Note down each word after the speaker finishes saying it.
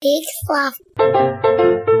Big fluff.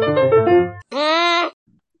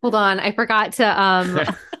 Hold on, I forgot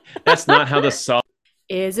to That's not how the song.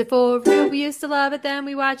 Is it for real? We used to love it, then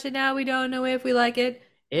we watch it, now we don't know if we like it.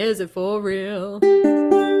 Is it for real?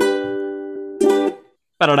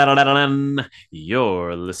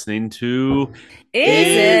 You're listening to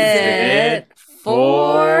Is it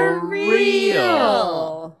for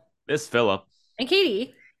real? Miss Phillip And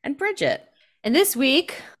Katie. And Bridget. And this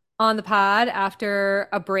week on the pod, after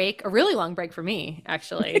a break, a really long break for me,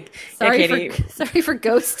 actually. Sorry for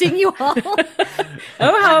ghosting you all.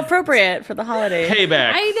 Oh, how appropriate for the holiday.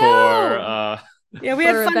 Payback I know. for Yeah, we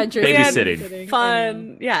had fun babysitting.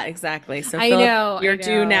 Fun. Yeah, exactly. So I Phillip, know. you're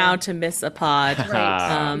due now to miss a pod.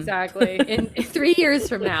 Right. Exactly. In 3 years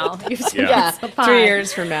from now. You have to Yeah, miss a pod. 3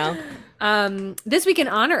 years from now. This week, in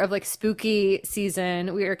honor of like spooky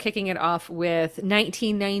season, we are kicking it off with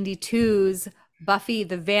 1992's Buffy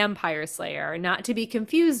the Vampire Slayer, not to be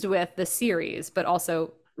confused with the series, but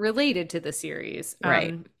also related to the series.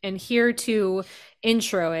 Right. And here to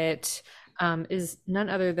intro it is none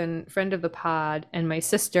other than friend of the pod and my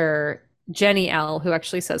sister, Jenny L., who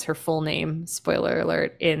actually says her full name, spoiler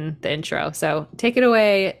alert, in the intro. So take it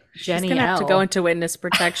away, Jenny L. She's going to have to go into witness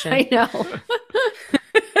protection. I know.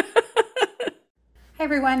 Hi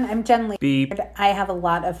everyone, I'm Jen Lee. Beep. I have a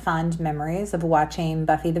lot of fond memories of watching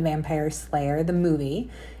Buffy the Vampire Slayer, the movie,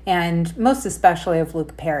 and most especially of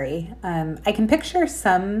Luke Perry. I can picture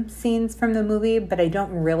some scenes from the movie, but I don't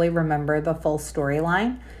really remember the full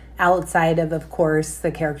storyline, outside of course, the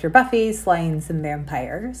character Buffy slaying some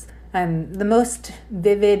vampires. The most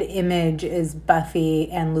vivid image is Buffy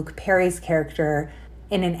and Luke Perry's character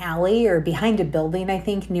in an alley or behind a building, I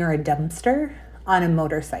think, near a dumpster on a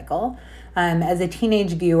motorcycle. As a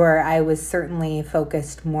teenage viewer, I was certainly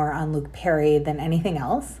focused more on Luke Perry than anything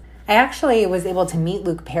else. I actually was able to meet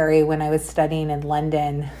Luke Perry when I was studying in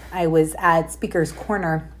London. I was at Speaker's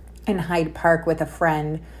Corner in Hyde Park with a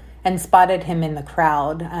friend and spotted him in the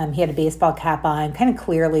crowd. He had a baseball cap on, kind of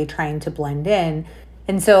clearly trying to blend in.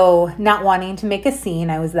 And so, not wanting to make a scene,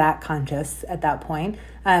 I was that conscious at that point.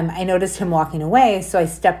 I noticed him walking away, so I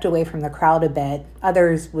stepped away from the crowd a bit.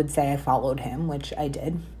 Others would say I followed him, which I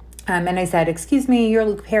did. And I said, "Excuse me, you're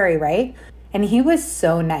Luke Perry, right?" And he was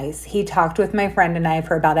so nice. He talked with my friend and I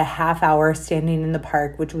for about a half hour standing in the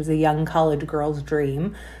park, which was a young college girl's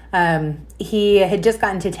dream. He had just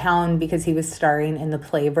gotten to town because he was starring in the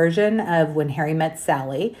play version of When Harry Met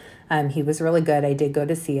Sally. He was really good. I did go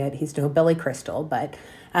to see it. He's no Billy Crystal, but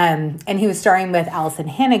and he was starring with Allison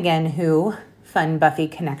Hannigan, who, fun Buffy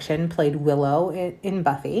connection, played Willow in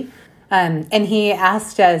Buffy. And he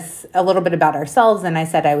asked us a little bit about ourselves, and I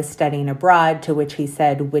said I was studying abroad, to which he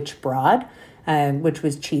said, "Which broad?" Which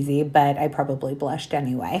was cheesy, but I probably blushed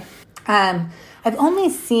anyway. I've only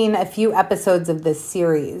seen a few episodes of this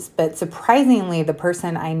series, but surprisingly, the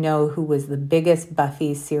person I know who was the biggest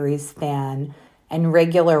Buffy series fan and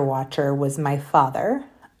regular watcher was my father.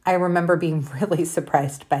 I remember being really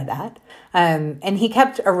surprised by that. And he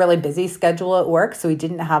kept a really busy schedule at work, so he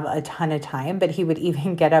didn't have a ton of time, but he would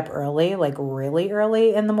even get up early, like really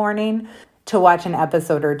early in the morning, to watch an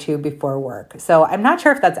episode or two before work. So I'm not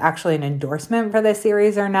sure if that's actually an endorsement for this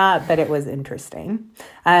series or not, but it was interesting.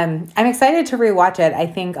 I'm excited to rewatch it. I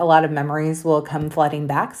think a lot of memories will come flooding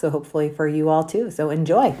back, so hopefully for you all too. So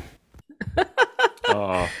enjoy.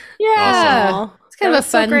 Oh, Yeah. awesome. It's kind of a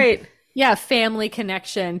so fun, great. Yeah, family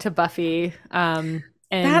connection to Buffy. And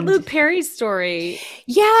That Luke Perry story.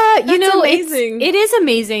 Yeah, you That's know, amazing. it is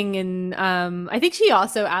amazing. And I think she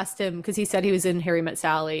also asked him, because he said he was in Harry Met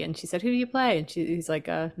Sally, and she said, "Who do you play?" And he's like,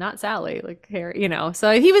 "Not Sally, like Harry," you know.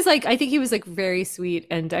 So he was like, I think he was like very sweet.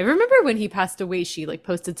 And I remember when he passed away, she like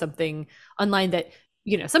posted something online that,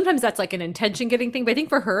 you know, sometimes that's like an intention getting thing, but I think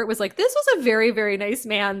for her it was like, this was a very, very nice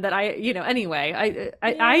man that I, you know, anyway,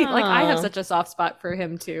 I have such a soft spot for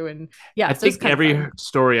him too. And yeah, I so it's think kind of every fun.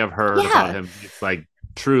 story I've heard Yeah. about him, it's like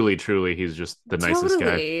truly, he's just the nicest guy.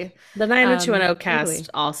 Totally. The 90210 cast Totally.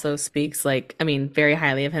 also speaks very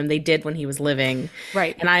highly of him. They did when he was living.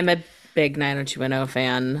 Right. And I'm a big 90210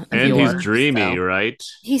 fan. of And yours, he's dreamy, so. right?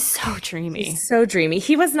 He's so dreamy. He's so dreamy.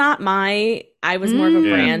 He was not I was more of a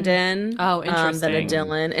Yeah. Brandon Oh, than a interesting.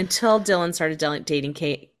 Dylan, until Dylan started dating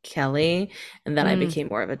Kelly, and then I became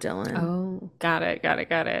more of a Dylan. Oh, got it.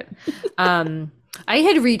 I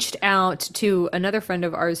had reached out to another friend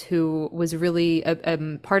of ours who was really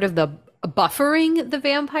part of the buffering the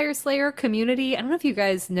Vampire Slayer community. I don't know if you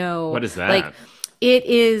guys know. What is that? Like, it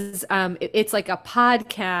is, it's like a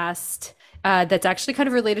podcast. that's actually kind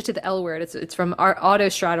of related to the L Word. It's from our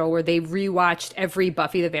Autostraddle, where they rewatched every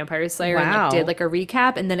Buffy the Vampire Slayer and like Wow. did like a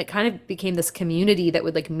recap, and then it kind of became this community that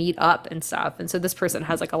would like meet up and stuff. And so this person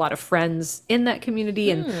has like a lot of friends in that community,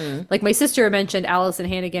 and like my sister mentioned Allison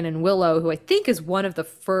Hannigan and Willow, who I think is one of the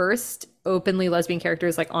first openly lesbian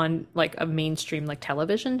characters like on like a mainstream like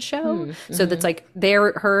television show. So that's like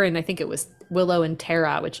her and I think it was Willow and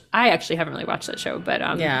Tara, which I actually haven't really watched that show, but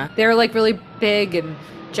Yeah. they're like really big. And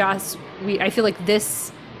Joss, I feel like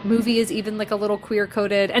this movie is even like a little queer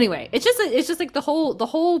coded. Anyway, it's just like the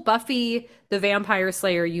whole Buffy the Vampire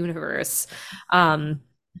Slayer universe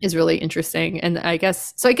is really interesting. And I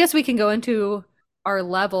guess we can go into our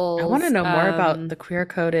levels. I want to know more about the queer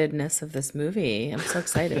codedness of this movie. I'm so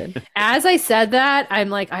excited. As I said that, I'm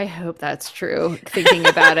like, I hope that's true. Thinking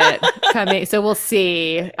about it coming, so we'll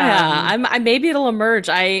see. Yeah, maybe it'll emerge.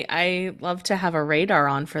 I love to have a radar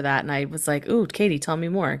on for that, and I was like, "Ooh, Katie, tell me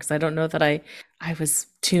more," because I don't know that I was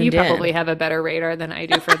tuned in. You probably have a better radar than I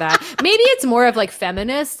do for that. Maybe it's more of like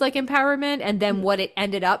feminist like empowerment, and then what it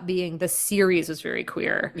ended up being, the series was very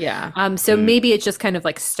queer. Yeah. So maybe it just kind of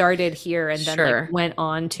like started here and then Sure. like went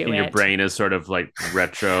on to And it. your brain is sort of like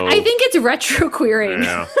retro. I think it's retro queering.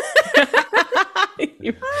 Yeah.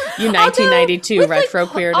 you 1992 retro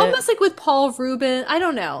queered it. Almost like with Paul Rubin. I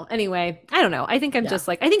don't know. Anyway, I don't know. I think I'm just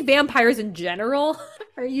like, I think vampires in general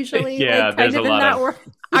are usually Yeah, like kind there's of a in lot that of- world.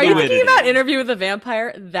 Are you fluidity. thinking about Interview with a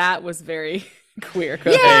Vampire? That was very queer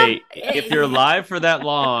coded. Yeah. Hey, if you're alive for that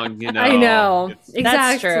long, you know. I know. It's,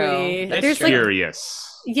 Exactly. true. it's There's like,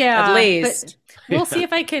 curious. yeah. At least. but we'll see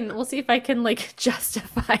if I can like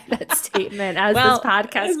justify that statement as Well, this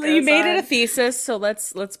podcast goes you made it on. a thesis, so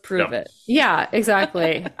let's prove No. it. Yeah,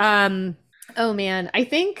 exactly. Oh man, I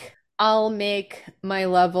think I'll make my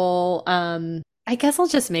level I guess I'll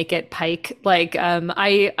just make it Pike. Like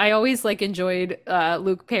I always like enjoyed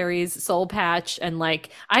Luke Perry's Soul Patch, and like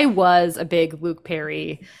I was a big Luke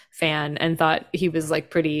Perry fan and thought he was like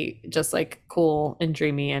pretty just like cool and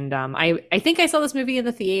dreamy. And I think I saw this movie in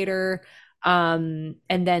the theater and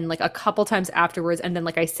then like a couple times afterwards, and then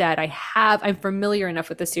like I said, I'm familiar enough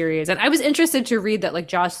with the series, and I was interested to read that like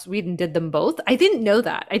Joss Whedon did them both. I didn't know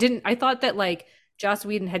that. I thought that like Joss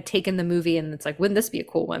Whedon had taken the movie and it's like, wouldn't this be a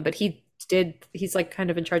cool one? But he's like kind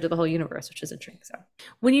of in charge of the whole universe, which is interesting. So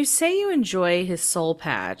When you say you enjoy his soul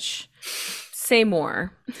patch, say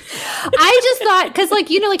more. I just thought, because like,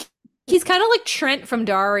 you know, like he's kind of like Trent from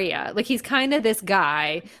Daria. Like he's kind of this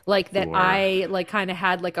guy like that Sure. I like kind of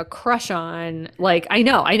had like a crush on. Like I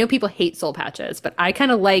know people hate soul patches, but I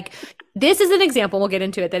kind of like, this is an example, we'll get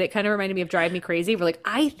into it, that it kind of reminded me of Drive Me Crazy, where like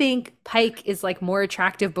I think Pike is like more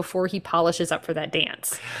attractive before he polishes up for that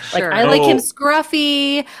dance. Like Sure. I like him Oh.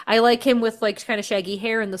 scruffy. I like him with like kind of shaggy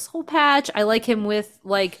hair and the soul patch. I like him with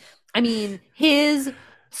like, I mean, his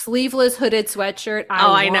sleeveless hooded sweatshirt.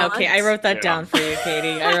 I know. want. Okay, I wrote that Yeah. down for you,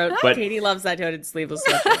 Katie. But- Katie loves that hooded sleeveless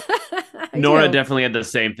sweatshirt. I Nora do. definitely had the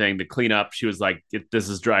same thing. The cleanup, she was like, "This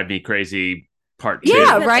is Drive Me Crazy Part 2."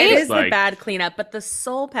 Yeah, right? It is the Like, bad cleanup, but the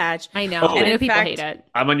soul patch. I know. Oh. I know In people fact- hate it.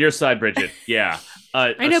 I'm on your side, Bridget. Yeah.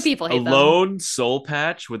 I know people hate a them. lone soul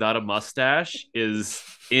patch without a mustache is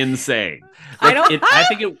insane. I don't-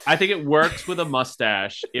 I think it works with a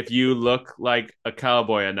mustache if you look like a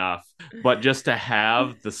cowboy enough, but just to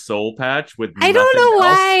have the soul patch with I don't nothing know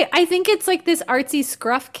else- why. I think it's like this artsy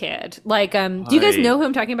scruff kid. Like, do you guys I- know who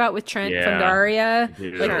I'm talking about with Trent from Yeah, Daria? I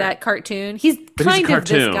do. Like that cartoon. He's But he's a kind of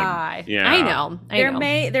this cartoon. guy. Yeah. I know.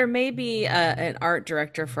 There may be an art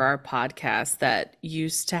director for our podcast that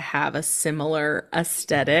used to have a similar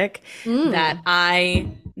aesthetic that I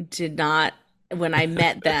did not, when I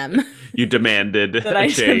met them, You demanded that a I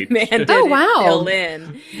change. demanded Oh, it wow. fill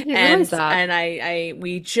in. didn't realize that. And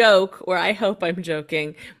we joke, or I hope I'm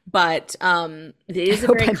joking, but it is I a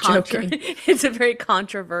hope very I'm joking. it's a very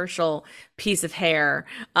controversial piece of hair.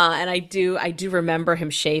 And I do remember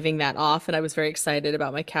him shaving that off, and I was very excited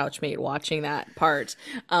about my couchmate watching that part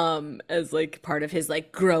as like part of his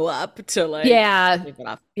like grow up to like Yeah. shave it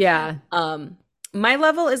off. Yeah. My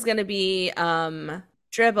level is gonna be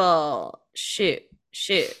dribble, shoot,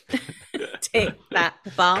 take that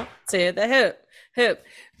ball to the hoop.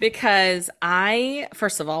 Because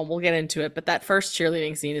first of all, we'll get into it, but that first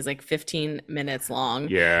cheerleading scene is like 15 minutes long.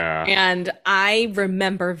 Yeah. And I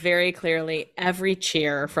remember very clearly every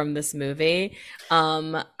cheer from this movie.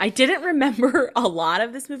 I didn't remember a lot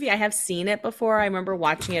of this movie. I have seen it before. I remember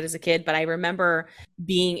watching it as a kid, but I remember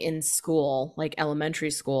being in school, like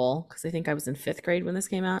elementary school, because I think I was in 5th grade when this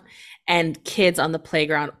came out, and kids on the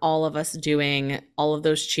playground, all of us doing all of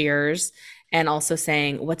those cheers and also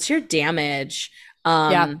saying, "What's your damage?"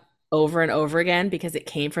 Yeah. over and over again because it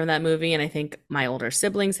came from that movie, and I think my older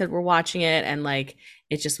siblings were watching it, and like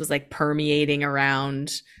it just was like permeating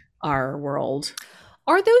around our world.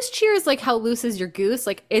 Are those cheers like "How loose is your goose"?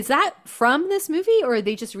 Like, is that from this movie, or are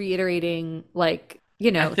they just reiterating like,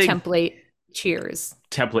 template cheers?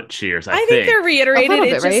 Template cheers. I think they're reiterated.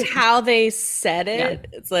 It's right? just how they said it.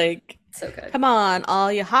 Yeah. It's like, so good. Come on,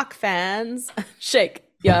 all you Hawk fans, shake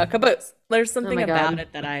your caboose. There's something about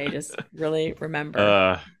it that I just really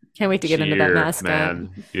remember. Can't wait to get into that mascot.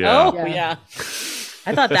 Man. Yeah. Oh yeah.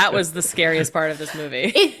 I thought that was the scariest part of this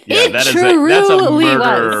movie. That's a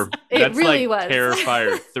murder. That's really like was.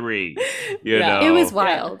 Terrifier 3. You know? It was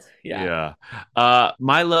wild. Yeah.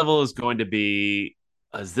 My level is going to be,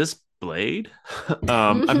 is this Blade?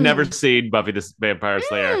 I've never seen Buffy the Vampire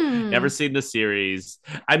Slayer. Never seen the series.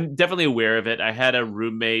 I'm definitely aware of it. I had a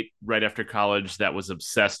roommate right after college that was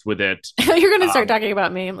obsessed with it. You're going to start talking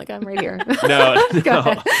about me. I'm like, I'm right here. No.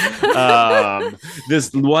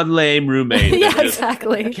 This one lame roommate. Yeah,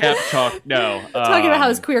 exactly. Kept talking about how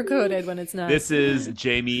it's queer coded when it's not. This is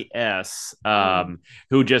Jamie S.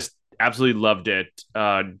 Who just absolutely loved it.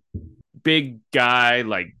 Big guy,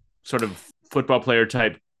 like sort of football player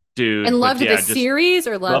type dude, and loved the series,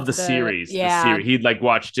 or loved the series. Yeah, the series. He'd like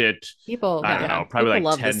watched it. People, I don't know, probably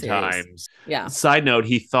like 10 times. Yeah. Side note: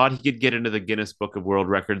 he thought he could get into the Guinness Book of World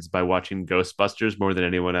Records by watching Ghostbusters more than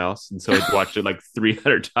anyone else, and so he watched it like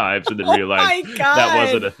 300 times and then realized that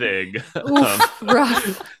wasn't a thing.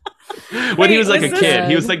 Rough. When he was like a kid,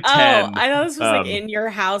 he was like 10. I know this was like in your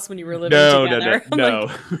house when you were living together. No.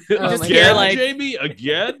 Just again, like, Jamie,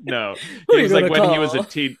 again? No. It was like when he was a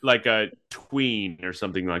teen, like a tween or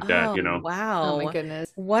something like that, Wow. Oh my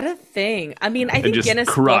goodness. What a thing. I mean, I think just Guinness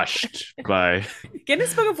crushed by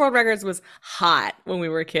Guinness Book of World Records was hot when we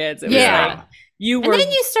were kids. It was like, you were, and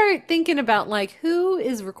then you start thinking about like who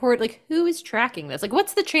is who is tracking this? Like,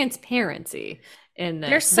 what's the transparency in this?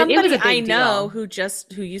 There's somebody I know who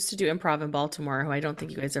used to do improv in Baltimore, who I don't think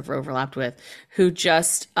you guys ever overlapped with, who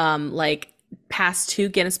just passed 2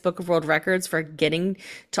 Guinness Book of World Records for getting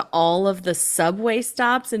to all of the subway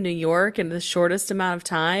stops in New York in the shortest amount of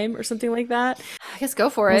time or something like that. I guess go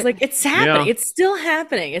for it. I was like, it's happening. Yeah. It's still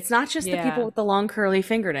happening. It's not just the people with the long curly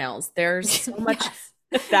fingernails. There's so much.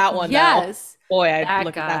 That one. Yes. Boy, I'd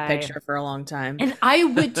look at that picture for a long time. And I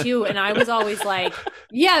would too. And I was always like,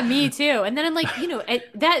 yeah, me too. And then I'm like,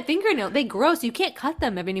 that fingernail, they grow, so you can't cut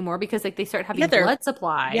them anymore because like they start having blood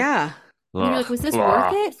supply. Yeah. And you're like, was this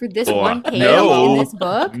worth it for this one page in this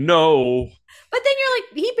book? No. But then you're like,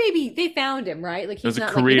 they found him, right? Like he's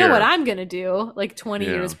not like, you know what I'm gonna do? Like 20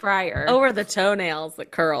 years prior. Over the toenails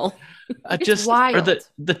that curl. Just wild. Or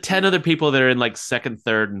the 10 other people that are in like 2nd,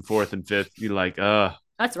 3rd, and 4th and 5th. You're like,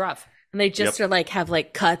 that's rough. And they just are like have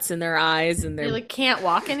like cuts in their eyes and they like can't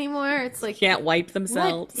walk anymore. It's like can't wipe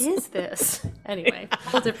themselves. What is this? Anyway,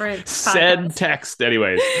 whole different send text.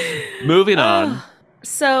 Anyways, moving on.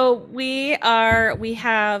 So we start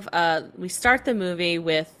the movie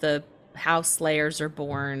with the how Slayers are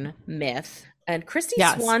born myth, and Christy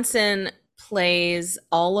Swanson plays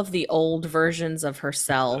all of the old versions of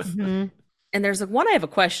herself. Mm-hmm. And there's one I have a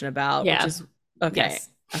question about, which is okay. Yes.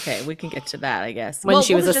 Okay, we can get to that, I guess. When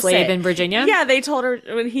she was a slave in Virginia? Yeah, they told her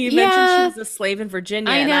when he mentioned she was a slave in Virginia.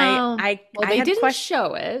 I know. And they didn't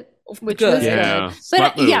show it, which was good.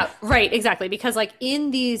 But right, exactly. Because like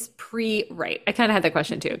in these I kind of had that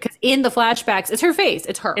question too. Because in the flashbacks, it's her face.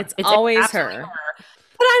 It's her. It's always her.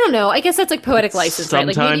 But I don't know. I guess that's like poetic license, right?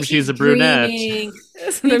 Like sometimes she's a brunette.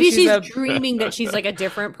 Maybe she's dreaming that she's like a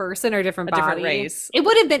different person or a different body. Different race. It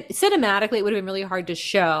would have been cinematically. It would have been really hard to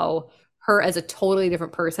show her as a totally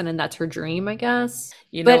different person, and that's her dream, I guess.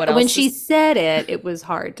 But when she said it, it was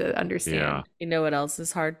hard to understand. Yeah. You know what else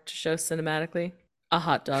is hard to show cinematically? A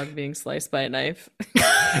hot dog being sliced by a knife. They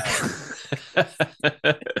don't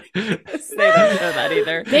show that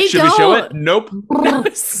either. Should we show it? Nope. That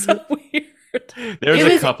was so weird. There's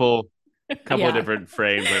a couple of different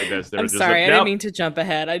frames like this. I'm sorry, I didn't mean to jump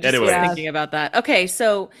ahead. I just was thinking about that. Okay,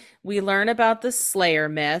 so we learn about the Slayer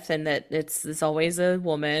myth and that it's always a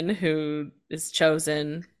woman who is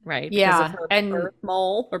chosen, right? Yeah, because of her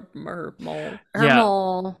mole. Her mole.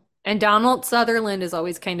 And Donald Sutherland is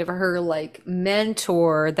always kind of her like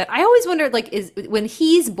mentor that I always wondered like is when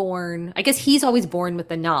he's born, I guess he's always born with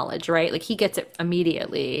the knowledge, right? Like he gets it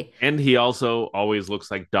immediately. And he also always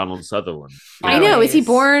looks like Donald Sutherland. I know. Is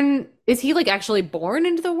he like actually born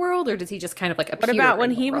into the world, or does he just kind of like appear? What about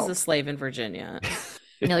when he was a slave in Virginia?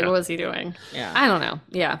 Like what was he doing? Yeah. I don't know.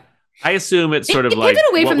 Yeah. I assume it's sort of like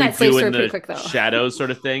away what from we that slave do story in the pretty quick, though. shadows sort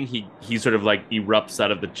of thing. He sort of like erupts out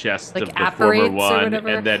of the chest like of the former one,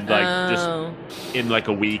 and then like just in like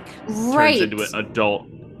a week turns into an adult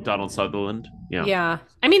Donald Sutherland. Yeah. Yeah.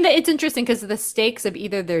 I mean, it's interesting because the stakes of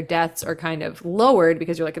either their deaths are kind of lowered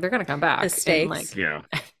because you're like, they're going to come back. The And stakes. like, Yeah.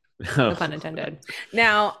 no pun intended.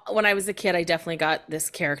 Now, when I was a kid, I definitely got this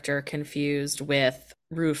character confused with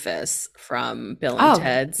Rufus from Bill and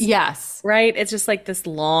Ted's. Yes. Right? It's just like this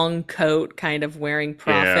long coat kind of wearing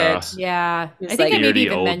prophet. Yeah. It's I think like I maybe beardy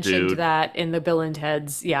even old mentioned dude. that in the Bill and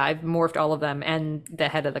Ted's. Yeah, I've morphed all of them and the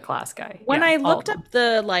head of the class guy. When Yeah, I all looked of them. up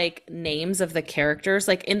the like names of the characters,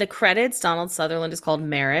 like in the credits, Donald Sutherland is called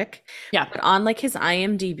Merrick. Yeah. But on like his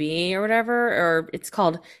IMDb or whatever, or it's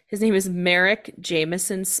called, his name is Merrick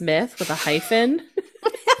Jameson Smith with a hyphen.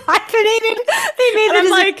 Hyphenated. They made And it I'm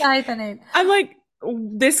as like- a hyphenate. I'm like,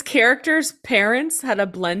 this character's parents had a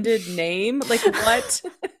blended name. Like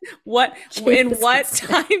what in what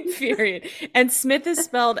time period? And Smith is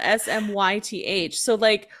spelled Smyth. So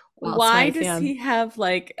like, Well, why Smythe, does yeah. he have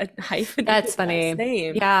like a hyphen? That's funny.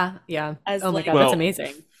 Name. Yeah. Yeah. As, Oh my like- God. Well, That's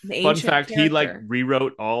amazing. An Fun ancient fact: he like character.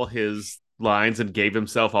 rewrote all his lines and gave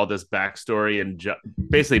himself all this backstory and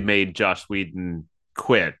basically made Joss Whedon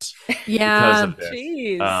quit because Yeah. of this.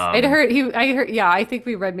 Jeez. I heard, yeah, I think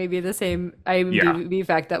we read maybe the same IMDb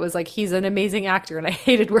fact that was like, he's an amazing actor and I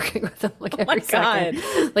hated working with him like Oh my every second.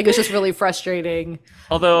 Like, it was just really frustrating.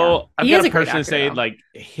 Although Yeah. He I've is got a to great personally actor, say, though. like,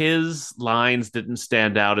 his lines didn't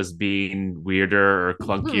stand out as being weirder or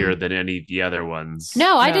clunkier than any of the other ones.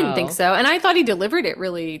 No, I didn't think No. so. And I thought he delivered it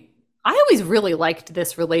really. I always really liked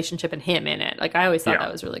this relationship and him in it. Like, I always thought Yeah.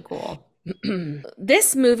 that was really cool.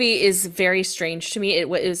 This movie is very strange to me. It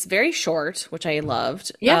was very short, which I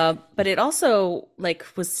loved. Yeah. But it also like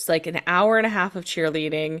was like an hour and a half of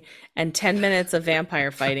cheerleading and 10 minutes of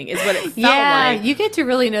vampire fighting is what it felt Yeah, like. you get to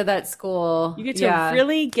really know that school. You get to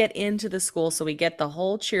really get into the school, so we get the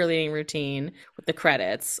whole cheerleading routine with the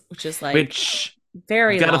credits, which is like Which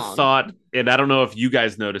very got long. a thought, and I don't know if you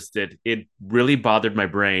guys noticed it. It really bothered my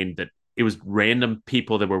brain that it was random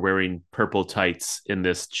people that were wearing purple tights in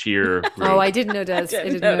this cheer group. Oh, I didn't notice. I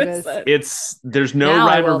didn't notice. it. There's no Now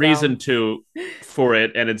I rhyme or will, though. reason for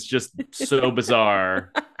it, and it's just so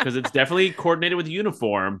bizarre because it's definitely coordinated with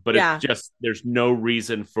uniform, but Yeah. it's just there's no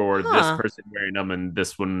reason for Huh. this person wearing them and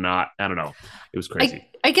this one not. I don't know. It was crazy.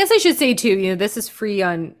 I guess I should say too, this is free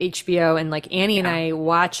on HBO, and like Annie and I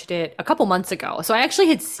watched it a couple months ago. So I actually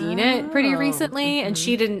had seen it pretty Oh, recently, and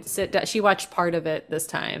she didn't sit down. She watched part of it this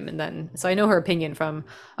time, and then so I know her opinion from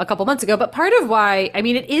a couple months ago. But part of why, I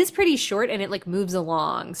mean, it is pretty short and it like moves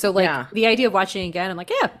along. So like Yeah. the idea of watching it again, I'm like,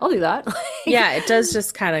 yeah, I'll do that. Yeah, it does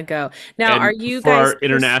just kind of go. Now, And are you for guys our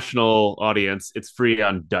international audience? It's free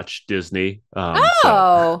on Dutch Disney.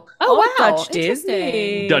 Oh wow, Dutch Interesting.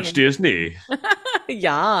 Disney. Dutch Disney.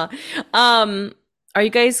 Yeah. Are you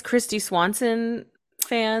guys Christy Swanson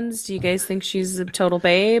fans? Do you guys think she's a total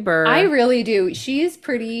babe or I really do. She's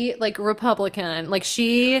pretty like Republican. Like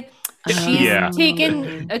she's Yeah.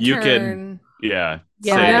 taken a You turn. can- Yeah.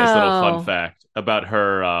 Yeah. Say this little No. fun fact about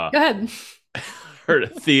her Go ahead. her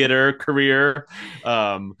theater career.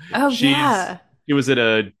 Oh She's- yeah. It was at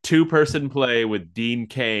a 2-person play with Dean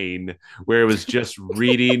Cain, where it was just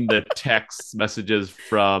reading the text messages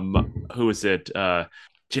from who is it?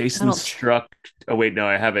 Jason Donald Struck. Oh wait, no,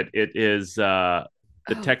 I have it. It is the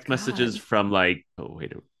Oh, text messages God. from like. Oh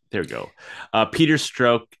wait, there we go. Peter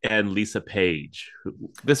Strzok and Lisa Page.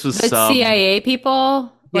 This was The some CIA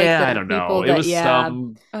people? Like yeah, the I don't know. people It that- was yeah.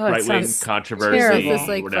 some Oh, it right wing sounds controversy It's terrible. this or like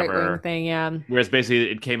right wing whatever. thing, yeah. Whereas basically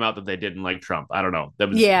it came out that they didn't like Trump. I don't know. That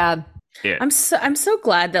was Yeah. it. I'm so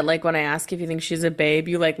glad that like when I ask if you think she's a babe,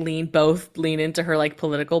 you like lean into her like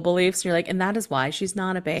political beliefs and you're like, and that is why she's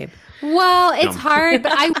not a babe. Well, it's No. hard,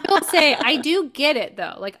 but I will say I do get it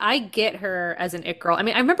though. Like I get her as an it girl. I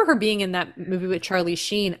mean, I remember her being in that movie with Charlie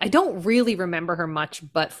Sheen. I don't really remember her much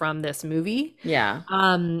but from this movie. Yeah.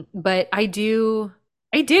 But I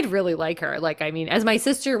did really like her. Like, I mean, as my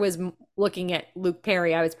sister was looking at Luke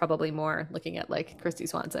Perry, I was probably more looking at like Christy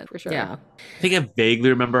Swanson for sure. Yeah. I think I vaguely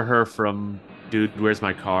remember her from Dude, Where's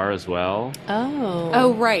My Car as well.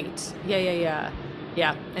 Oh, right. Yeah.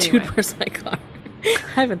 Yeah. Dude, Anyway. where's my car? I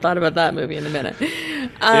haven't thought about that movie in a minute.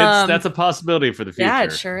 That's a possibility for the future. Yeah,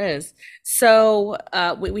 it sure is. So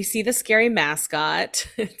we see the scary mascot.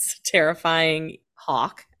 It's a terrifying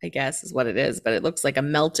hawk, I guess is what it is, but it looks like a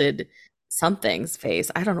melted something's face.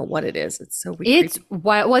 I don't know what it is. It's so weird. It's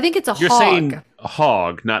wild. Well, I think it's a You're hog. saying A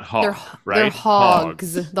hog, not hawk, They're right?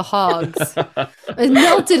 hogs. The hogs. A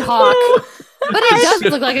melted hawk. But it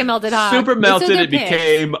does look like a melted hog. Super But so melted, they're it pigs.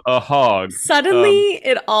 became a hog. Suddenly,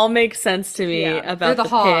 it all makes sense to me Yeah, about they're the the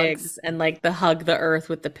hogs. pigs and like the hug the earth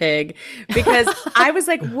with the pig, because I was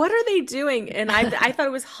like, what are they doing? And I thought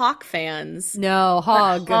it was hawk fans. No,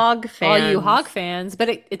 hog. Hog All you fans. hog fans.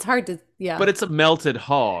 But it's hard to, yeah. But it's a melted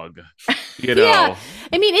hog, you know. Yeah.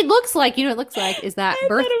 I mean, it looks like, you know, what it looks like is that I thought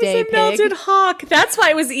birthday it was a melted pig. hawk. That's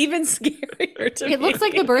why it was even scarier to me. It looks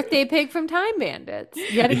like the birthday pig from Time Bandits.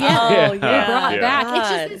 Yet again. Oh, Yeah. Brought Yeah. back. It's God.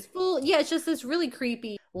 just this full, yeah, it's just this really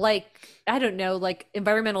creepy, like, I don't know, like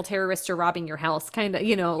environmental terrorists are robbing your house, kind of,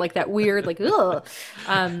 you know, like that weird, like, ugh.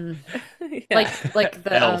 Yeah. Like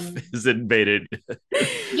the Elf is invaded.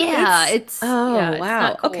 yeah, it's Oh, yeah, it's wow.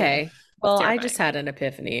 not cool. Okay. Well, I terrifying. just had an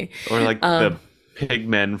epiphany. Or like Um, the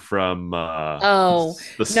pigmen from Oh,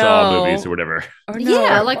 the Saw no. movies or whatever. Or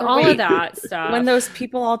Yeah, no, like or all wait, of that stuff. when those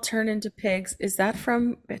people all turn into pigs, is that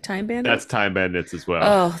from Time Bandits? That's Time Bandits as well.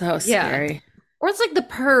 Oh, that was Yeah. scary. Or it's like The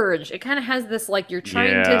Purge. It kind of has this like you're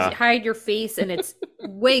trying Yeah. to hide your face and it's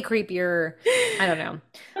way creepier. I don't know.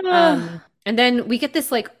 Ah. And then we get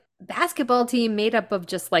this like basketball team made up of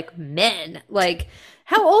just like men. Like,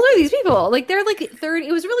 how old are these people? Like, they're like 30.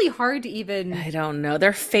 It was really hard to even. I don't know.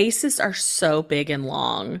 Their faces are so big and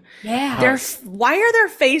long. Yeah. Why are their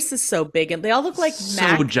faces so big? And they all look like So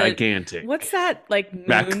Mac the- gigantic. What's that like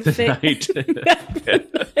Mac moon the thing? Knight. Mac the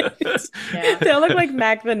Knight. Yeah. They all look like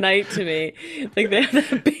Mac the Knight to me. Like they have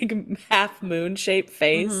that big half moon shaped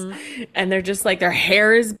face, and they're just like their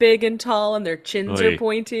hair is big and tall, and their chins Oy. are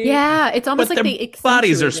pointy. Yeah. It's almost But like their they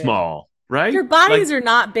bodies are accentuate it. small, right? Their bodies Like, are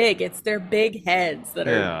not big. It's their big heads that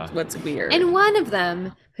Yeah. are what's weird. And one of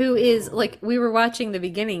them, who is like, we were watching the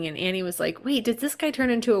beginning, and Annie was like, "Wait, did this guy turn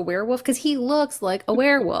into a werewolf? Because he looks like a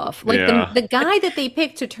werewolf. Like Yeah. the guy that they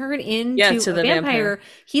picked to turn into to a the vampire,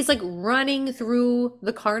 he's like running through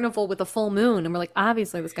the carnival with a full moon, and we're like,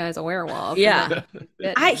 obviously this guy's a werewolf. Yeah.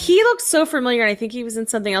 And He looked so familiar, and I think he was in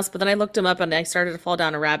something else. But then I looked him up, and I started to fall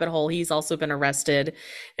down a rabbit hole. He's also been arrested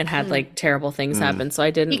and had like terrible things happen. So I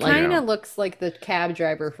didn't he like. kind of looks like the cab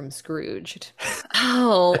driver from Scrooged.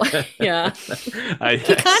 Oh, yeah. I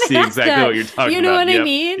Kinda see has exactly that. what you're talking You know about. what I Yep.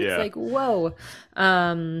 mean? Yeah. It's like, whoa.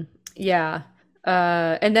 Yeah.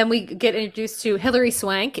 And then we get introduced to Hilary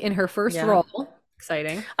Swank in her first Yeah. role.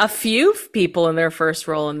 Exciting. A few people in their first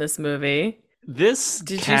role in this movie. This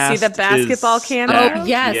Did you see cast the basketball is cameo? stacked. Oh,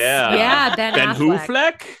 yes. Yeah, Ben Affleck.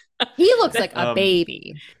 Affleck? He looks like a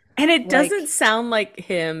baby. And it Like- doesn't sound like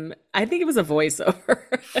him. I think it was a voiceover.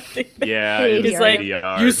 I think that- Yeah, He's He's like,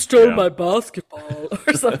 ADR, you stole yeah. my basketball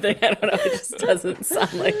or something. I don't know. It just doesn't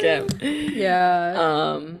sound like him.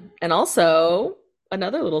 Yeah. And also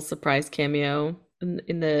another little surprise cameo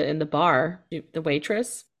in the bar, the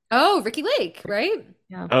waitress. Oh, Ricky Lake, right?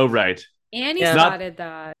 Oh, right. Annie Yeah. spotted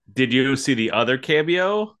that. Did you see the other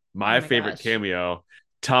cameo? My my favorite gosh. cameo.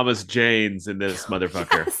 Thomas Jane's in this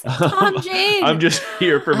motherfucker. Yes, Tom Jane. I'm just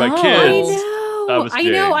here for my Oh. I kids. know. Thomas I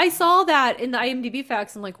Jane. know. I saw that in the IMDb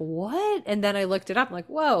facts. I'm like, what? And then I looked it up. I'm like,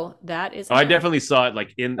 whoa, that is Oh, I him. definitely saw it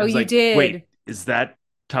like in. I Oh, was you like, did? Wait, is that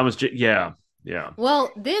Thomas Jane? Yeah, yeah.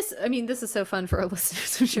 Well, this is so fun for our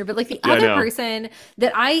listeners, I'm sure. But like the Yeah, I other know. person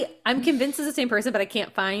that I'm convinced is the same person, but I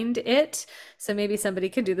can't find it. So maybe somebody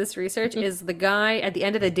can do this research. Is the guy at the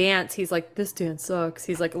end of the dance? He's like, this dance sucks.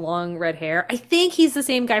 He's like long red hair. I think he's the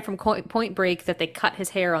same guy from Point Break that they cut his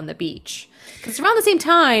hair on the beach. Because it's around the same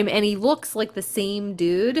time, and he looks like the same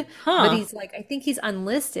dude. Huh. But he's like, I think he's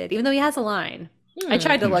unlisted, even though he has a line. I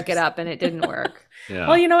tried to look it up, and it didn't work. Yeah.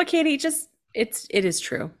 Well, you know what, Katie? It is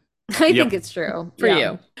true. I Yep. think it's true For Yeah.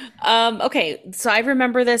 you. Okay, so I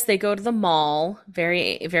remember this. They go to the mall,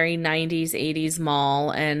 very, very 90s, 80s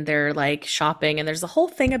mall, and they're like shopping, and there's a whole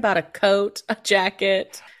thing about a coat, a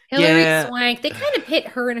jacket. Hillary Yeah. Swank, they kind of pit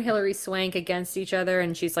her and Hillary Swank against each other,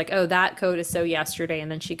 and she's like, oh, that coat is so yesterday,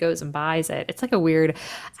 and then she goes and buys it. It's like a weird,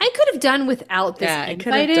 I could have done without this Yeah, I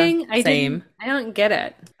could have infighting. done- same. I don't get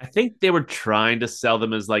it. I think they were trying to sell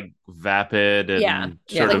them as like vapid and Yeah.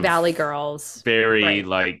 sort Like of Valley Girls. very Right.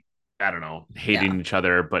 like I don't know, hating each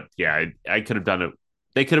other. But yeah, I could have done it.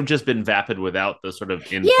 They could have just been vapid without the sort of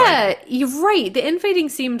infighting. Yeah, you're right. The infighting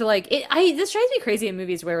seemed like it. This drives me crazy in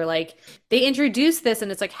movies where like they introduce this,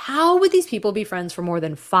 and it's like, how would these people be friends for more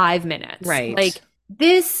than 5 minutes? Right. Like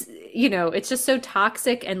this, it's just so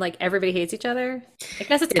toxic, and like everybody hates each other. I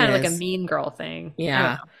guess it's It kind of like a is. mean girl thing. I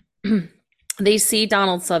Yeah. don't know. They see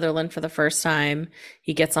Donald Sutherland for the first time.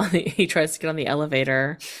 He tries to get on the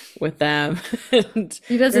elevator with them. And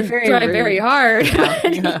He doesn't they're very try rude. very hard.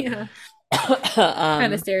 Yeah. Yeah.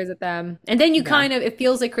 Kind of stares at them, and then you yeah. kind of, it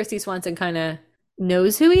feels like Christy Swanson kind of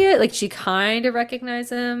knows who he is. Like she kind of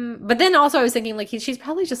recognizes him. But then also I was thinking like she's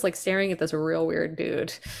probably just like staring at this real weird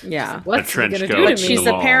dude. Yeah. Like, what's he trench gonna coat. do to But me? she's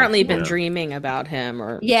apparently been Yeah. dreaming about him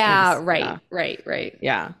or Yeah, his- right, right.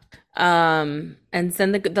 Yeah. And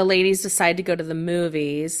then the ladies decide to go to the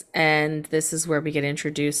movies, and this is where we get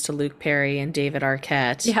introduced to Luke Perry and David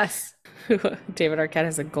Arquette. Yes. David Arquette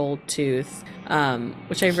has a gold tooth,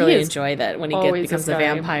 which I really is enjoy that when he always becomes this a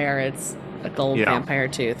guy. vampire, it's a gold Yeah. vampire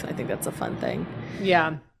tooth. I think that's a fun thing.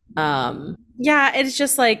 Yeah. Yeah, it's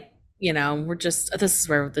just like, this is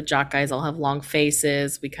where the jock guys all have long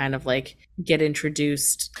faces. We kind of like get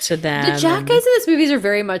introduced to them. The Jack guys in this movies are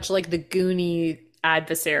very much like the Goonie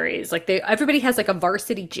adversaries. Like everybody has like a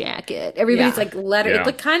varsity jacket. Everybody's Yeah. like letter. Yeah. It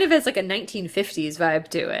like kind of has like a 1950s vibe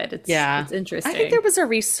to it. It's It's interesting. I think there was a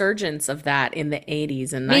resurgence of that in the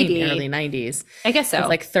 80s and Maybe. early 90s. I guess so. It's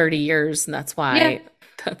like 30 years, and that's why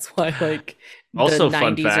like Also, the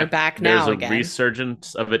fun 90s fact, are back there's now a again.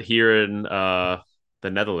 resurgence of it here in the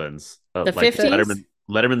Netherlands. The like 50s?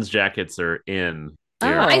 Letterman's jackets are in Oh.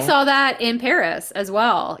 here. I saw that in Paris as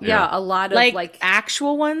well. Yeah, Yeah. a lot of like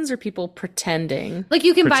actual ones or people pretending? like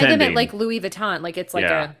you can buy them at pretending. like Louis Vuitton. Like it's like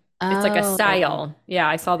Yeah. it's like a Oh. style. Yeah,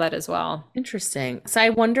 I saw that as well. Interesting. So I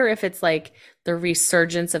wonder if it's like the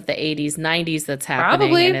resurgence of the 80s, 90s that's happening.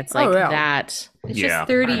 Probably. And it's like Oh, yeah. that It's Yeah, just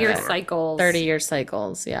 30-year sure. cycles. 30-year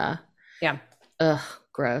cycles. Yeah. Yeah. Ugh,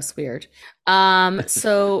 gross, weird.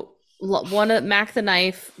 So one of Mac the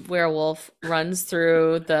Knife werewolf runs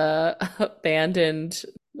through the abandoned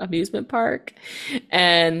amusement park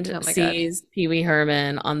and Oh my God. sees Pee Wee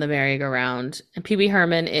Herman on the merry-go-round. And Pee Wee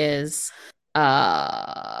Herman is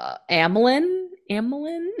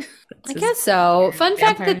Amelin? I guess so. Fun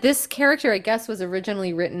fact Vampire. that this character, I guess, was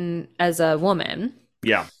originally written as a woman.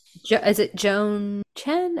 Yeah, Is it Joan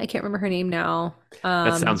Chen? I can't remember her name now.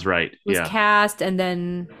 that sounds right. Was Yeah. cast and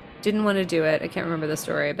then didn't want to do it. I can't remember the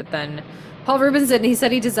story, but then Paul Rubens did, and he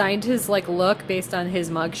said he designed his like look based on his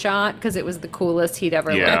mugshot because it was the coolest he'd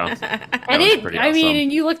ever Yeah. looked. That And was it, pretty I mean, awesome.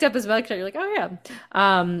 and you looked up his mugshot, you're like, oh yeah.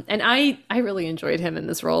 And I really enjoyed him in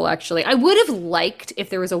this role. Actually, I would have liked if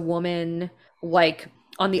there was a woman like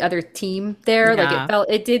on the other team there. Yeah. Like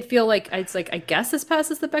it did feel like it's like I guess this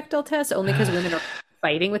passes the Bechdel test only because women are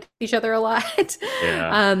fighting with each other a lot.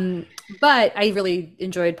 Yeah. But I really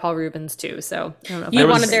enjoyed Paul Rubens too. So I don't know if You There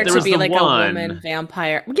was- wanted there there to was be the like one- a woman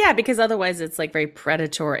vampire. Yeah, because otherwise it's like very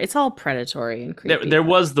predatory. It's all predatory and creepy. There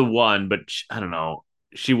was the one, but I don't know.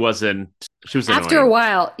 She was after annoying. a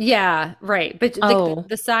while, yeah, right. But Oh.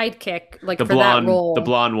 the sidekick, like the for blonde, that role, the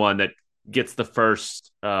blonde one that gets the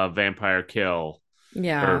first vampire kill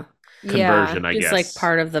Yeah. or yeah. conversion, I It's guess. like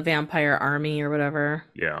part of the vampire army or whatever.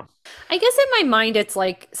 Yeah. I guess in my mind, it's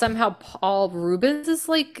like somehow Paul Rubens is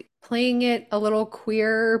like playing it a little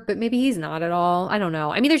queer, but maybe he's not at all. I don't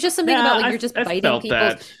know. I mean, there's just something Yeah, about like I- you're just I biting felt people.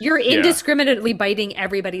 that. You're Yeah. indiscriminately biting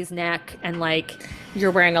everybody's neck, and like,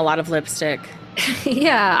 You're wearing a lot of lipstick.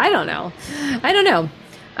 yeah, I don't know.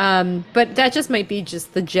 But that just might be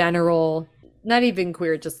just the general, not even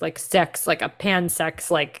queer, just like sex, like a pan sex,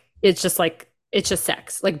 like it's just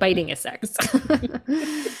sex, like biting is sex.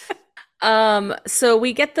 So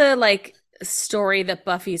we get the like story that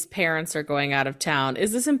Buffy's parents are going out of town.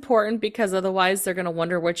 Is this important because otherwise they're gonna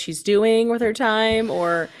wonder what she's doing with her time,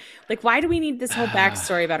 or like why do we need this whole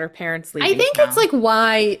backstory about her parents leaving? I think town? it's like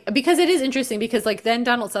why, because it is interesting because like then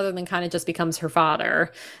Donald Sutherland kind of just becomes her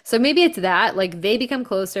father. So maybe it's that like they become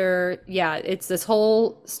closer. Yeah, it's this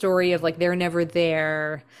whole story of like they're never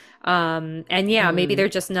there. And yeah, maybe they're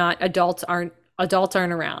just not adults aren't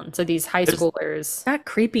around. So these high schoolers. got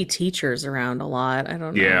creepy teachers around a lot. I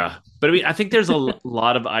don't know. Yeah. But I mean, I think there's a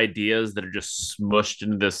lot of ideas that are just smushed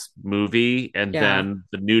into this movie. And Yeah. then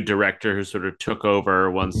the new director who sort of took over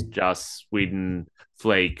once Joss Whedon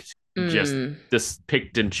flaked, just this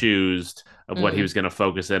picked and choose of what he was going to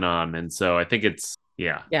focus in on. And so I think it's,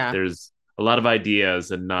 Yeah. there's a lot of ideas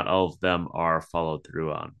and not all of them are followed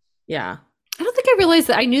through on. Yeah. I don't think I realized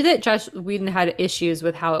that. I knew that Josh Whedon had issues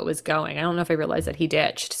with how it was going. I don't know if I realized that he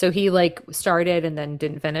ditched. So he like started and then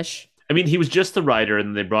didn't finish. I mean, he was just the writer,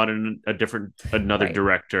 and they brought in another Right.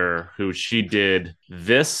 director who she did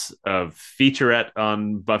this featurette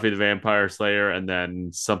on Buffy the Vampire Slayer, and then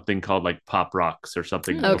something called like Pop Rocks or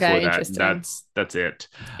something Okay, before that. interesting. That's it.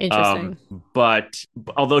 Interesting. But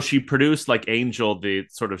although she produced like Angel, the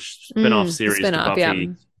sort of spin-off The series spin-off, to Buffy,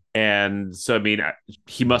 yeah. and so I mean,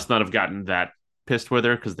 he must not have gotten that pissed with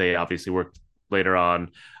her because they obviously worked later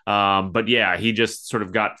on. But yeah, he just sort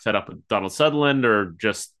of got fed up with Donald Sutherland, or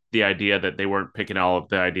just the idea that they weren't picking all of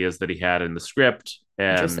the ideas that he had in the script.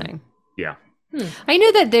 And Interesting. yeah. I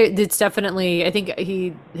know that it's definitely, I think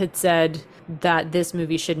he had said that this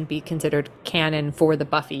movie shouldn't be considered canon for the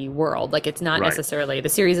Buffy world. Like, it's not Right. necessarily, the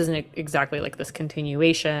series isn't exactly like this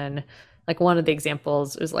continuation. Like, one of the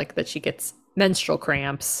examples is like that she gets menstrual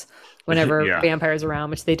cramps whenever Yeah. vampires around,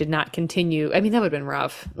 which they did not continue. I mean, that would have been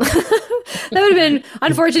rough. That would have been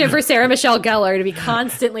unfortunate for Sarah Michelle Gellar to be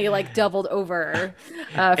constantly like doubled over.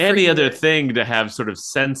 Any for other years. thing to have sort of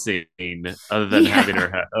sensing other than Yeah. having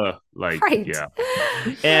her like Right. yeah.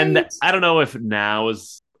 And Right. I don't know if now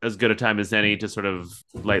is as good a time as any to sort of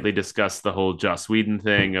lightly discuss the whole Joss Whedon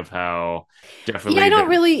thing of how definitely Yeah, I don't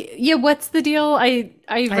really. Yeah, what's the deal? I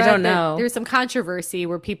read don't that know. there's some controversy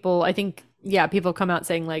where people, I think, yeah, people come out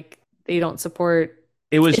saying like they don't support.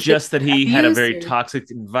 it was Is just it that he had a abuse very or-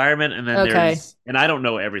 toxic environment, and then Okay. and I don't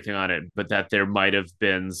know everything on it, but that there might have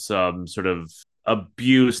been some sort of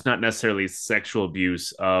abuse, not necessarily sexual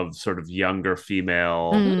abuse, of sort of younger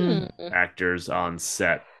female actors on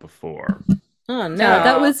set before. Oh no. Yeah,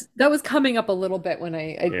 that was coming up a little bit when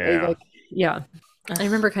I Yeah. like, yeah, I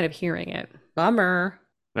remember kind of hearing it. Bummer.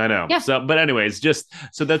 I know. Yeah. So, but anyways, just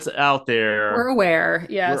so that's out there. We're aware.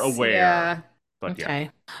 Yes. We're aware. Yeah. But yeah. Okay.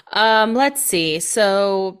 Let's see.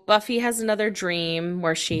 So Buffy has another dream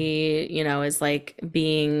where she, is like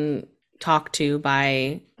being talked to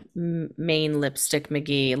by main lipstick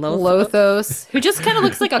McGee. Lothos, who just kind of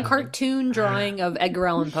looks like a cartoon drawing of Edgar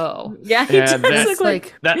Allan Poe. Yeah, he Yeah, does that's look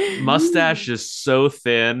like That mustache is so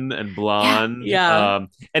thin and blonde. Yeah.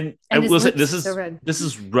 And I And his will say lips this are is so red. this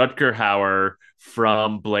is Rutger Hauer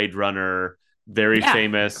from Blade Runner, very Yeah.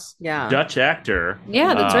 famous Yeah. Dutch actor.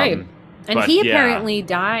 Yeah, that's right. And but he yeah. apparently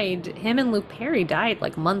died. Him and Luke Perry died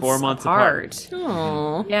like 4 months apart.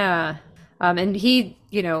 Oh. Yeah. And he,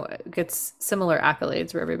 gets similar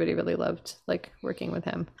accolades where everybody really loved like working with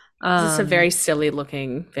him. This is a very silly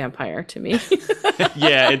looking vampire to me.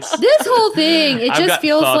 Yeah, it's This whole thing, it I've just got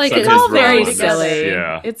feels thoughts like on it's his all role very in this. silly.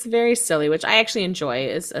 Yeah. It's very silly, which I actually enjoy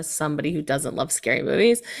as somebody who doesn't love scary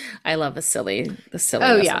movies. I love the silliness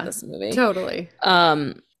of this movie. Totally.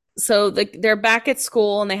 So they're back at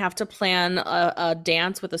school and they have to plan a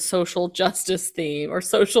dance with a social justice theme or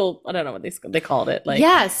social, I don't know what they called it. Like,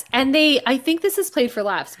 Yes, and I think this is played for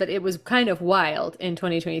laughs, but it was kind of wild in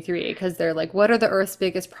 2023 because they're like, what are the Earth's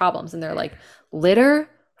biggest problems? And they're like, litter,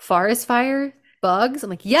 forest fire, bugs. I'm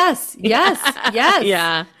like, yes, yes.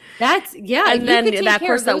 yeah. That's, yeah. And you then could take that, of care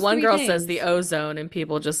course, of that those one three girl things. says the ozone and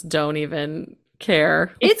people just don't even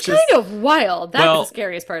care. It's Just- kind of wild. That's Well, the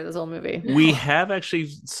scariest part of this whole movie. we have actually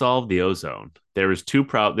solved the ozone. There is two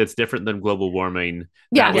problems that's different than global warming.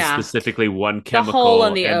 Yeah. That was Yeah. specifically one the chemical, hole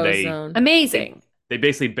in the and ozone. Amazing. they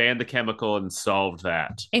basically banned the chemical and solved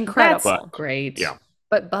that. Incredible. That's great. Yeah.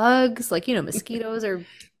 But bugs, like, mosquitoes are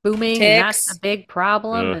booming, Ticks. and that's a big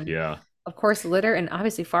problem. Ugh, And yeah. of course, litter, and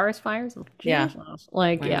obviously forest fires. Yeah.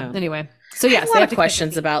 Like, yeah. Wow. Anyway, so I yes, have a they lot have of to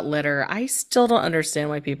questions about litter. I still don't understand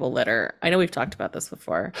why people litter. I know we've talked about this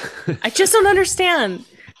before. I just don't understand.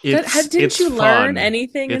 Didn't It's you learn fun.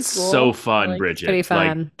 anything in It's school? so fun, Like, Bridget. pretty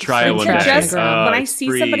fun. Like, try it Like, one trash day. on the Just ground. when Oh, I it's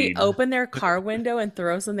see somebody freed. open their car window and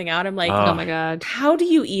throw something out, I'm like, Oh my god. how do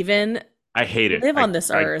you even I hate it. live on this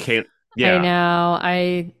earth? I can't. Yeah. I know.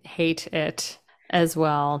 I hate it as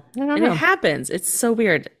well. I don't And know. it happens. It's so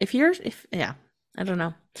weird. Yeah, I don't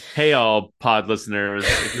know. Hey, all pod listeners,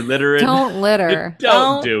 if you're littering, Don't litter.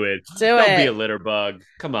 don't do it. Do Don't it. be a litter bug.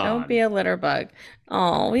 Come on. Don't be a litter bug.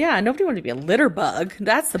 Oh yeah, nobody wanted to be a litter bug.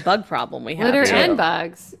 That's the bug problem we have. Litter too. and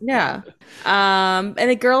bugs. Yeah. And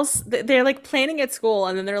the girls, they're like planning at school,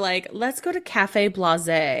 and then they're like, let's go to Cafe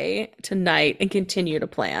Blase tonight and continue to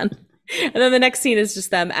plan. And then the next scene is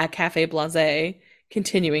just them at Cafe Blase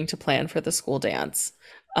continuing to plan for the school dance.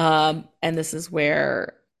 And this is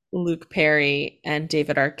where Luke Perry and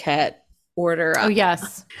David Arquette order Oh up.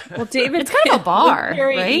 yes. Well, David, It's kind of a bar, Luke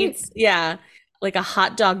Perry right? eats- yeah, like a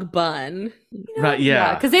hot dog bun. Right?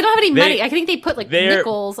 Yeah. Because they don't have any They- money. I think they put like they're-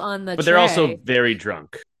 nickels on the But they're also tray. very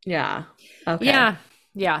drunk. Yeah. Okay. Yeah.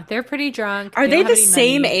 Yeah. They're pretty drunk. Are they don't the have any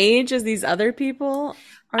same money. age as these other people?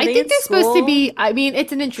 Are I they think in they're supposed to school? be. I mean,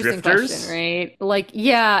 it's an interesting Drifters? question, right? Like,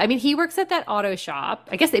 yeah. I mean, he works at that auto shop.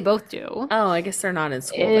 I guess they both do. Oh, I guess they're not in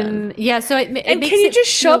school then. Yeah. So it And makes can you it just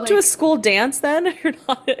show feel up to a like- school dance then? If you're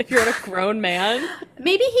not. If you're a grown man.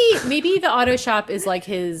 Maybe the auto shop is like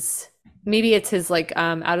his. Maybe it's his like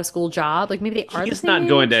out of school job. Like maybe they are. He's the not same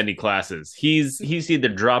going age. to any classes. He's either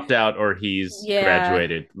dropped out or he's Yeah.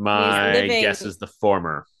 graduated. My living- guess is the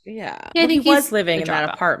former. Yeah. I Well, he think he's was living the in that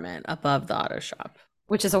dropout. apartment above the auto shop.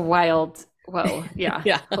 Which is a wild. Whoa. Yeah.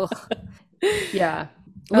 Yeah. Ugh. Yeah.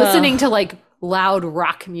 Listening to like loud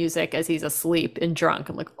rock music as he's asleep and drunk.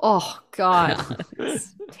 I'm like, oh God.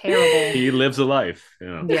 It's terrible. He lives a life.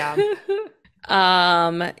 Yeah. Yeah.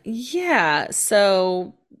 Yeah,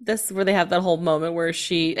 so this is where they have that whole moment where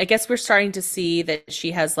I guess we're starting to see that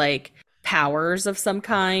she has like powers of some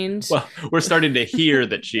kind. Well, we're starting to hear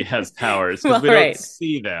that she has powers because Well, we don't right.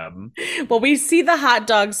 see them. Well, we see the hot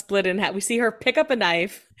dog split in half. We see her pick up a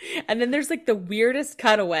knife, and then there's like the weirdest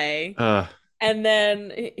cutaway, Uh, and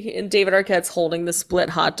then and David Arquette's holding the split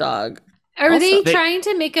hot dog. Are Also, they trying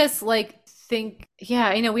to make us like think? Yeah,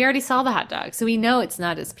 I know we already saw the hot dog, so we know it's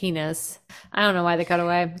not his penis. I don't know why they cut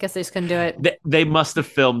away. I guess they just couldn't do it. they must have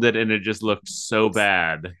filmed it and it just looked so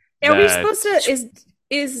bad are we that supposed to?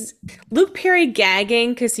 Is Luke Perry gagging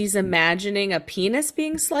because he's imagining a penis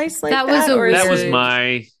being sliced like That that? was a or is that was weird-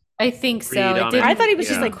 my I think so. read It on it. didn't- I thought he was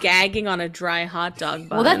just Yeah. like gagging on a dry hot dog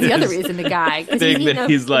bun. Well, that's the other reason to gag because he's Thing eating that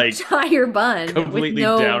a he's, like, entire bun with completely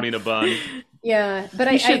no. downing a bun. Yeah, but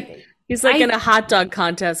He's like I- in a hot dog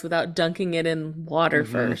contest without dunking it in water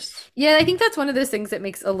first. yeah, I think that's one of those things that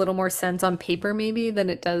makes a little more sense on paper maybe than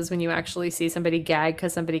it does when you actually see somebody gag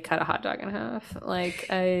because somebody cut a hot dog in half.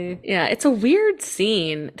 Yeah, it's a weird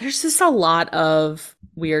scene. There's just a lot of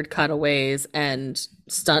weird cutaways and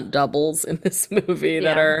stunt doubles in this movie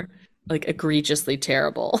that Yeah. are like egregiously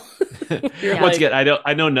terrible. You're Once like, again,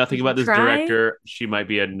 I know nothing about this try? director. She might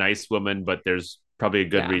be a nice woman, but there's probably a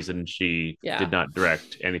good Yeah. reason she Yeah. did not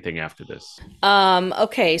direct anything after this.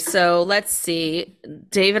 Okay, so let's see.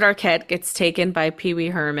 David Arquette gets taken by Pee Wee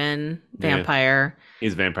Herman, Yeah. vampire.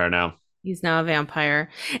 He's a vampire now. He's now a vampire.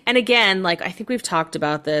 And again, like I think we've talked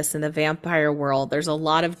about this in the vampire world, there's a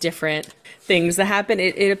lot of different things that happen.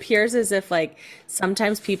 It appears as if like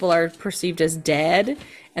sometimes people are perceived as dead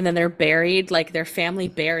and then they're buried, like their family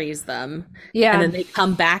buries them. Yeah. And then they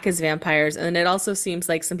come back as vampires. And then it also seems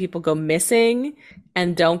like some people go missing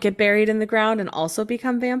and don't get buried in the ground and also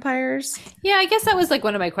become vampires. Yeah, I guess that was like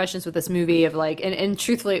one of my questions with this movie of like, and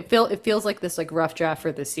truthfully, it feels like this like rough draft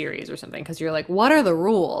for this series or something because you're like, what are the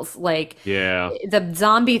rules? Like, Yeah. the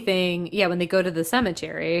zombie thing, yeah, when they go to the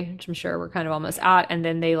cemetery, which I'm sure we're kind of almost at, and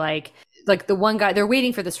then they like the one guy, they're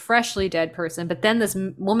waiting for this freshly dead person, but then this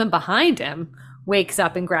woman behind him wakes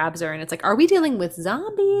up and grabs her, and it's like, are we dealing with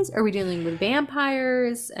zombies? Are we dealing with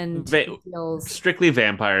vampires? And it feels Strictly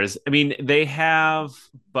vampires. I mean, they have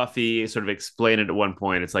Buffy sort of explain it at one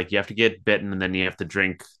point. It's like you have to get bitten and then you have to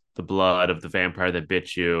drink the blood of the vampire that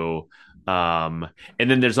bit you. And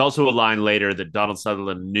then there's also a line later that Donald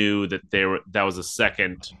Sutherland knew that that was a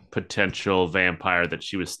second potential vampire that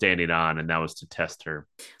she was standing on, and that was to test her.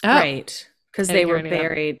 Right. Because I they didn't hear were any of that.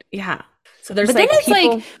 buried. Yeah. So there's but like then it's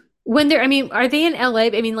people... like when they're, I mean, are they in LA?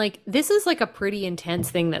 I mean, like, this is like a pretty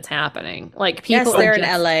intense thing that's happening. Like, people Yes, they're are in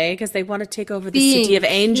just LA because they want to take over the being city of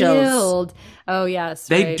angels. killed. Oh, yes.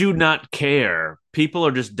 They right. do not care. People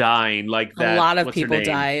are just dying like that. A lot of What's her people name?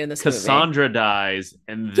 die in this movie. Cassandra dies,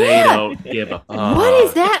 and they Yeah. don't give a fuck. What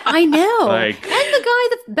is that? I know. Like- and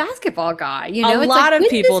the basketball guy, you know, A it's lot like, of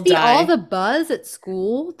wouldn't people this be die. all the buzz at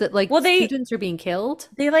school that like Well, students are being killed.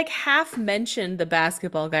 They like half mentioned the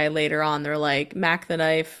basketball guy later on. They're like, Mac the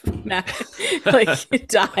Knife, Mac, like,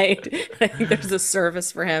 died. I think there's a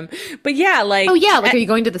service for him. But yeah, like, Oh yeah, like, are you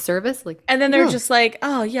going to the service? Like, and then they're Ugh. just like,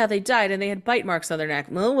 oh yeah, they died and they had bite marks on their neck.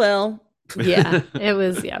 Well, yeah, it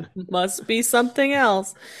was, yeah, must be something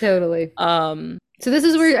else. totally. Um, So this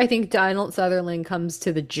is where I think Donald Sutherland comes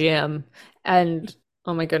to the gym, and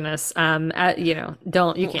oh my goodness, you know,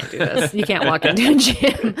 you can't do this. You can't walk into a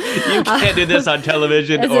gym. You can't do this on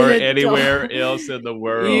television As an or adult. anywhere else in the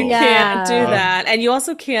world. you Yeah. can't do that, and you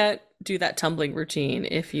also can't do that tumbling routine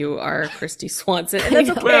if you are Christy Swanson. And that's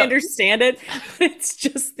okay, I Well- understand it. But it's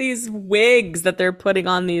just these wigs that they're putting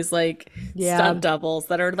on these like Yeah. stunt doubles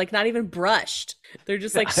that are like not even brushed. They're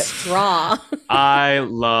just like straw. I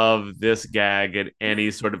love this gag and any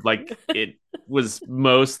sort of like it was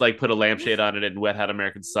most like put a lampshade on it in Wet Hot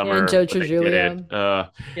American Summer. and Joe but they did Trujillo. it.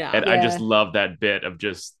 Yeah. And I Yeah. just love that bit of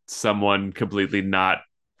just someone completely not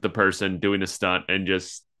the person doing a stunt and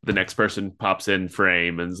just the next person pops in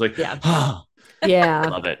frame and is like, Yeah. oh, Yeah,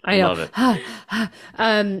 love it. I know. Love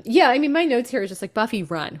it. Yeah, I mean, my notes here is just like, Buffy,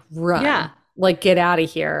 run, Yeah. like, get out of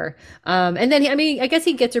here. And then I mean, I guess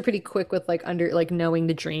he gets her pretty quick with like knowing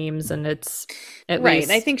the dreams, and it's at Right.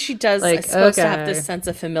 least I think she does like, supposed to have okay. this sense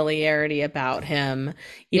of familiarity about him,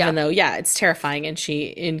 Yeah. even though, yeah, it's terrifying. And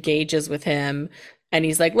she engages with him and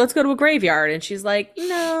he's like, let's go to a graveyard. And she's like,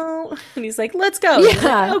 no. And he's like, let's go. And he's like,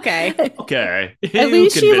 Yeah. okay. Okay. At You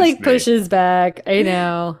least she convinced like me. pushes back. I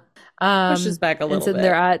know. Pushes back a and little so bit.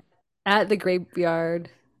 they're at the graveyard.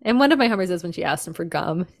 And one of my Hummers is when she asked him for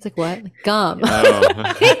gum. He's like, "What? Like, gum?"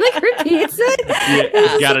 Oh. He like repeats it.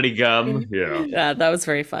 Yeah, got any gum? Yeah. Yeah, that was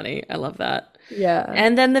very funny. I love that. Yeah.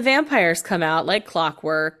 And then the vampires come out like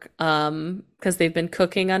clockwork, because they've been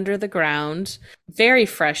cooking under the ground. Very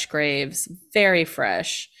fresh graves, very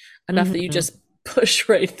fresh, enough that you just push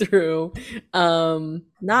right through.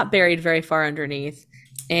 Not buried very far underneath.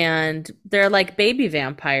 And they're like baby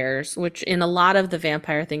vampires, which in a lot of the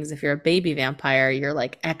vampire things, if you're a baby vampire, you're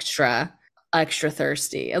like extra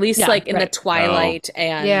thirsty. At least Yeah, like in the right. Twilight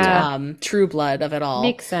and Yeah. True Blood of it all.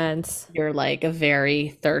 Makes sense. You're like a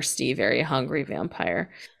very thirsty, very hungry vampire.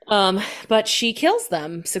 But she kills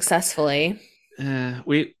them successfully.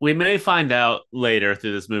 We may find out later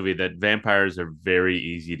through this movie that vampires are very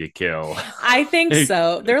easy to kill. I think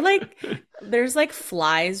so. There's like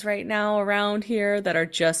flies right now around here that are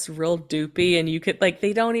just real doopy, and you could like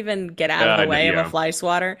they don't even get out of the way of a fly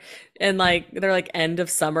swatter. And like they're like end of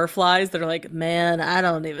summer flies that are like, man, I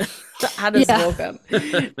just woke up.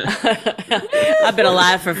 I've been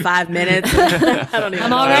alive for 5 minutes.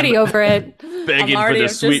 I'm already over it. Begging for the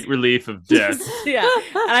sweet relief of death. Yeah.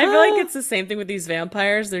 And I feel like it's the same thing with these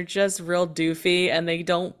vampires. They're just real doofy and they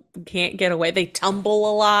can't get away. They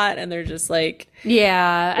tumble a lot and they're just like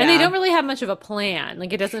and they don't really have much of a plan.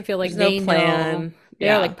 Like it doesn't feel like they know.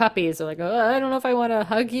 They're like puppies. They're like, oh, I don't know if I want to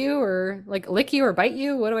hug you or like lick you or bite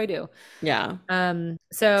you. What do I do? Yeah.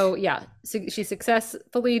 So she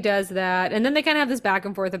successfully does that, and then they kind of have this back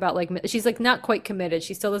and forth about like she's like not quite committed.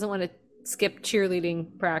 She still doesn't want to skip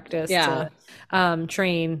cheerleading practice to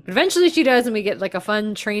train. But eventually she does, and we get like a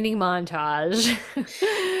fun training montage.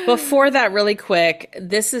 Before that, really quick,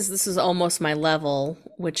 this is almost my level,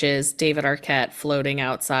 which is David Arquette floating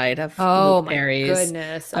outside of Luke Perry's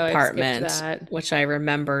apartment, which I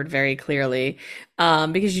remembered very clearly,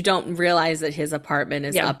 because you don't realize that his apartment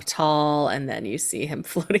is up tall, and then you see him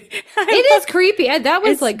floating. It is creepy. That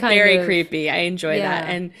was like kind very of creepy. I enjoy that,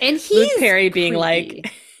 and he's Luke Perry being creepy.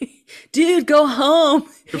 like, "Dude, go home.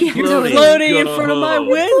 You're floating in front of my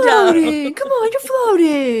window. Floating. Come on, you're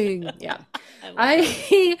floating." Yeah.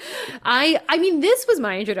 I mean, this was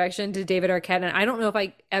my introduction to David Arquette, and I don't know if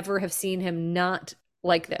I ever have seen him not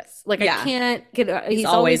like this. Like I can't get. He's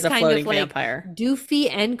always a kind floating of vampire, like doofy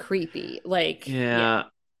and creepy. Like he's a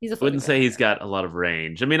I wouldn't say he's got a lot of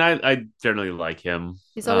range. I mean, I generally like him.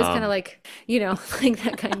 He's always kind of like like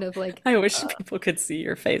that kind of like. I wish people could see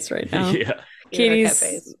your face right now. Yeah.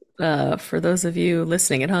 Katie's, for those of you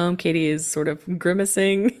listening at home, Katie is sort of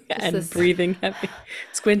grimacing and breathing heavy,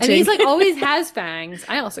 squinting. And he's like always has fangs.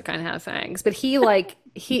 I also kind of have fangs, but he like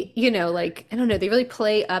like I don't know. They really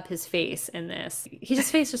play up his face in this. His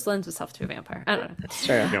face just lends itself to a vampire. I don't know. That's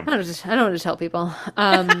true. I don't know what to tell people.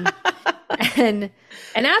 And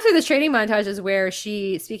after this training montage is where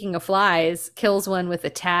she, speaking of flies, kills one with a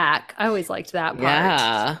tack. I always liked that part.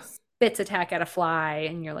 Yeah. Spits a tack at a fly,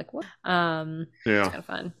 and you're like, what? It's kind of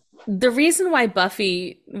fun. The reason why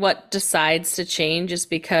Buffy decides to change is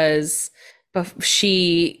because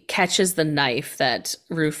she catches the knife that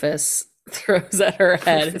Rufus throws at her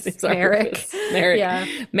head. Merrick. Yeah.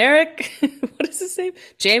 Merrick, what is his name?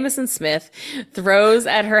 Jameson Smith throws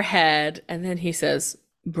at her head, and then he says,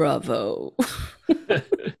 "Bravo."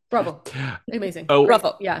 Bravo. Amazing. Oh,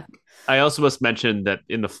 bravo. Yeah. I also must mention that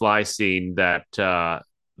in the fly scene that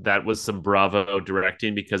was some bravo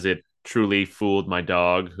directing, because it truly fooled my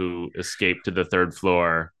dog who escaped to the third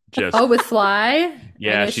floor. With fly?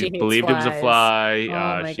 Yeah, she believed it was a fly.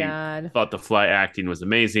 Oh my she God. thought the fly acting was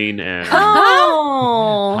amazing and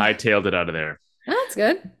hightailed it out of there. That's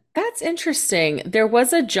good. That's interesting. There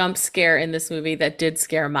was a jump scare in this movie that did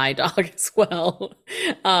scare my dog as well.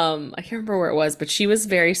 I can't remember where it was, but she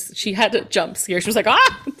had a jump scare. She was like,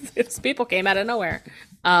 these people came out of nowhere.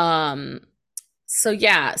 So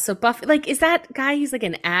Buffy, like, is that guy? He's like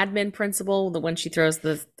an admin principal. The one she throws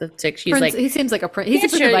the tick. She's like, he seems like a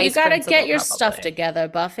he's like you gotta get your stuff together,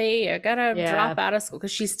 Buffy. You gotta drop out of school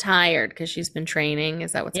because she's tired because she's been training.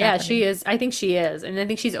 Is that what's happening? Yeah, she is. I think she is, and I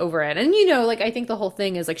think she's over it. And like, I think the whole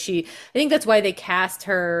thing is like I think that's why they cast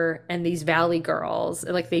her and these Valley girls.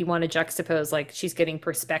 Like they want to juxtapose, like she's getting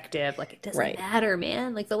perspective. Like it doesn't matter,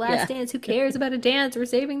 man. Like the last dance. Who cares about a dance? We're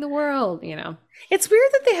saving the world. It's weird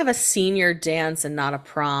that they have a senior dance and not a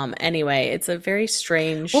prom. Anyway, it's a very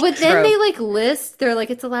strange but trope. then they like list, they're like,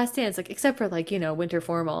 it's the last dance, like except for like, winter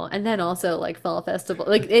formal, and then also like fall festival.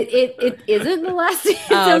 Like it isn't the last dance.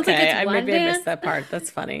 Oh, okay. Like it's Maybe dance. I missed that part. That's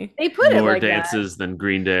funny. They put more it like dances than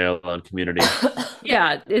Greendale on Community.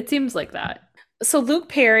 Yeah, it seems like that. So Luke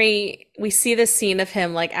Perry, we see this scene of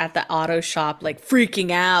him like at the auto shop, like freaking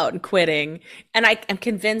out and quitting. And I'm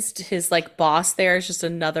convinced his like boss there is just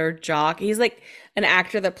another jock. He's like an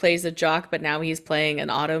actor that plays a jock, but now he's playing an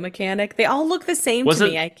auto mechanic. They all look the same to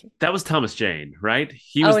me. That was Thomas Jane, right?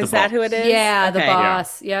 He was the boss. Is that who it is? Yeah, the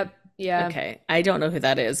boss. Yeah. Yeah. Okay, I don't know who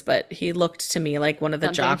that is, but he looked to me like one of the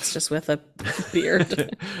Something. jocks just with a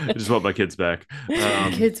beard. I just want my kids back.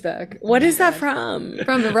 Kids back. What is that from?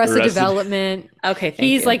 From Arrested Arrested- Development. Okay, thank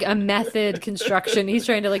He's you. like a method construction. He's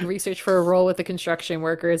trying to like research for a role with the construction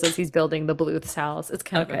workers as he's building the Bluth's house. It's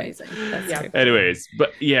kind of Okay. amazing. That's Yeah. very- Anyways,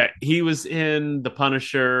 but yeah, he was in the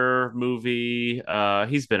Punisher movie.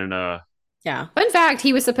 He's been in a Yeah. Fun fact,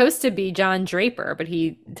 he was supposed to be John Draper, but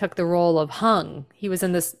he took the role of Hung. He was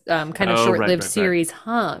in this kind of Oh, short-lived right. series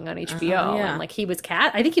Hung on HBO. yeah. And like he was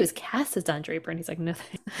cast, I think he was cast as John Draper, and he's like, no,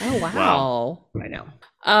 Oh wow. I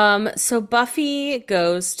know. So Buffy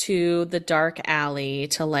goes to the dark alley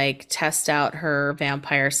to like test out her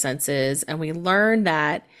vampire senses, and we learn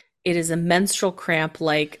that it is a menstrual cramp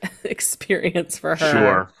like experience for her.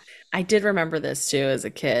 sure. I did remember this too as a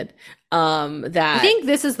kid. That I think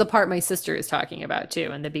this is the part my sister is talking about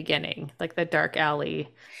too in the beginning, like the dark alley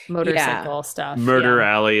motorcycle stuff. Murder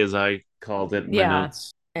Yeah. Alley, as I called it in my Yeah.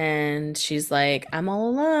 notes. and she's like, I'm all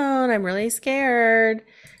alone. I'm really scared.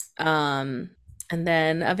 And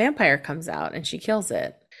then a vampire comes out and she kills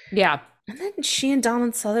it. Yeah. And then she and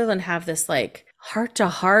Donald Sutherland have this like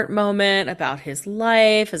heart-to-heart moment about his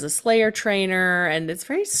life as a Slayer trainer, and it's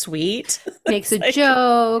very sweet. Makes a Like-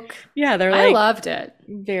 joke. Yeah, they're I like loved it.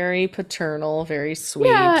 very paternal, very sweet.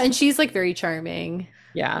 Yeah, and she's like very charming.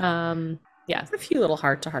 yeah. Yeah. A few little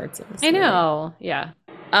heart-to-hearts in this I movie. know. Yeah.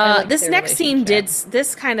 I like This their next scene relationship.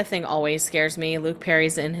 this kind of thing always scares me. Luke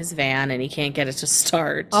Perry's in his van and he can't get it to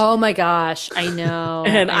start. Oh my gosh, I know.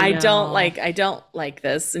 And I don't know. like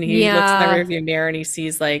this. And he looks in Yeah. the rearview mirror and he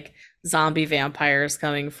sees like zombie vampires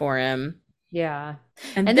coming for him. Yeah.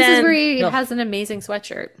 And, And this is then- where he No. has an amazing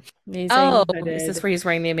sweatshirt. Amazing. Oh, hooded. is this where he's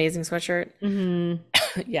wearing the amazing sweatshirt? Mhm.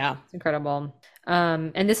 Yeah. It's incredible.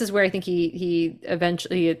 And this is where I think he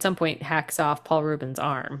eventually at some point hacks off Paul Rubin's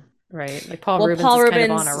arm, right? Like Paul Rubens Paul is Rubens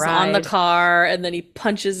kind of on a is ride. on the car and then he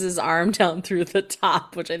punches his arm down through the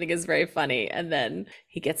top, which I think is very funny. And then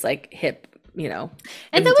he gets like hip,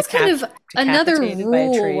 And that was kind of another decapitated by a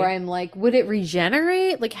rule tree. where I'm like, would it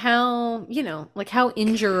regenerate? Like how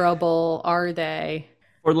injurable are they?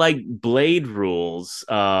 Or like Blade rules,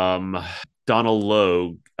 Donald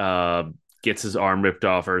Logue gets his arm ripped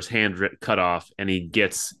off or his hand cut off, and he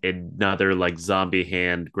gets another like zombie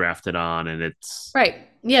hand grafted on, and it's Right.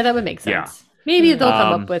 Yeah, that would make Yeah. sense. Maybe they'll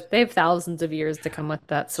come Um, up with, they have thousands of years to come with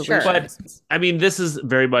that Sure. solution. But I mean, this is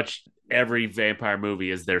very much every vampire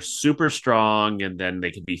movie is they're super strong and then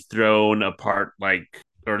they can be thrown apart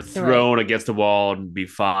or thrown against the wall and be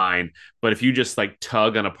fine. But if you just like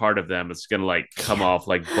tug on a part of them, it's gonna like come off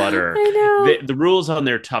like butter. I know. The rules on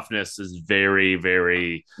their toughness is very,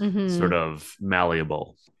 very Mhm. sort of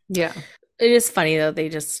malleable. Yeah. It is funny though, they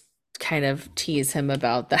just kind of tease him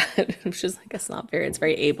about that, which is like it's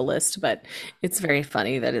very ableist, but it's very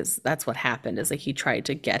funny that's what happened is like he tried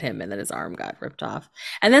to get him and then his arm got ripped off.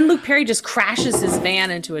 And then Luke Perry just crashes his van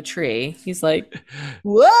into a tree. He's like,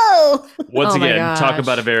 whoa. Once Oh my again, talk gosh.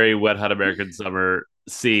 about a very Wet Hot American Summer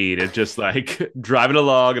scene. It's just like driving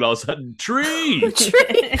along and all of a sudden, tree! Tree.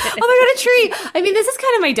 Oh my god, a tree. I mean, this is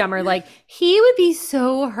kind of my dumber. Like, he would be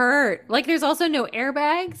so hurt. Like, there's also no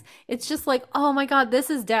airbags. It's just like, oh my god, this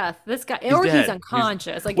is death. This guy, or dead. he's He's-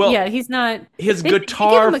 unconscious. Like, well, yeah, he's not. His They give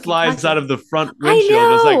guitar him a flies concussion. out of the front I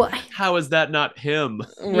windshield. It's know. like, how is that not him?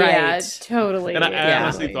 Yeah, Right. totally. And I Yeah.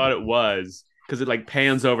 honestly thought it was because it like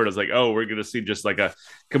pans over and it's like, oh, we're gonna see just like a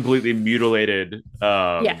completely mutilated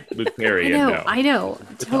Luke Perry. I know,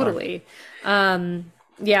 totally.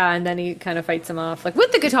 Yeah, and then he kind of fights him off like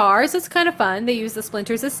with the guitars. It's kind of fun. They use the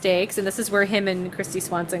splinters as stakes, and this is where him and Christy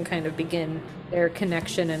Swanson kind of begin their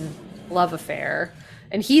connection and love affair.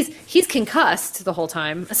 And he's concussed the whole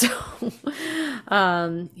time, so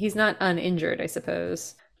he's not uninjured, I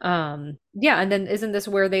suppose. Yeah, and then isn't this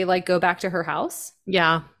where they like go back to her house?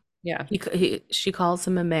 Yeah. Yeah, She calls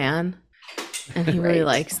him a man and he really Right.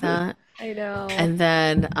 likes that. I know. And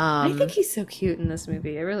then I think he's so cute in this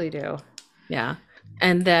movie. I really do. yeah.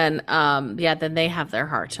 And then then they have their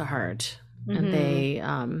heart to heart and Mhm. they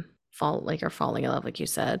are falling in love like you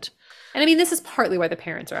said. And I mean, this is partly why the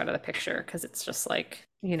parents are out of the picture because it's just like,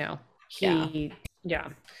 yeah.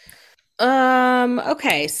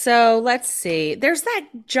 Okay, so let's see. There's that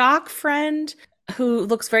jock friend who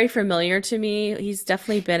looks very familiar to me. He's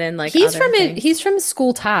definitely been in like He's other from things. He's from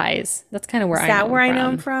School Ties. That's kind of where Is I that know him where I from. know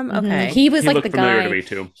him from? Mhm. Okay. He was He like looked the familiar guy. to me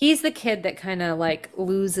too. He's the kid that kind of like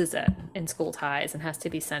loses it in School Ties and has to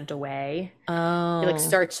be sent away. Oh. He like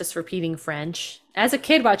starts just repeating French. As a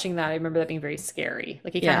kid watching that, I remember that being very scary.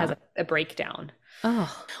 Like he kind of has a breakdown.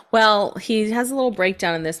 Oh. Well, he has a little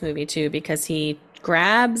breakdown in this movie too because he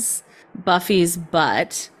grabs Buffy's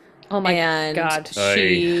butt Oh my and God.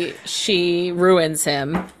 she ruins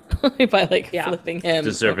him by like Yeah. flipping him over.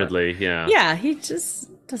 Deservedly, yeah. Yeah, he just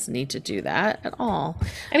doesn't need to do that at all.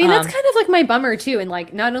 I mean, that's kind of like my bummer too. And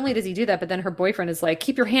like, not only does he do that, but then her boyfriend is like,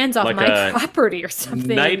 keep your hands off Like my a property or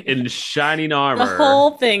something. Knight in shining The armor.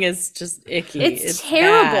 whole thing is just icky. It's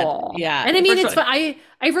terrible. bad. Yeah. And I mean, First it's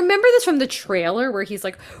I remember this from the trailer where he's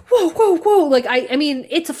like, whoa, whoa, whoa. Like, I mean,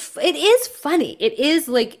 it is funny. It is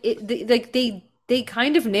like, they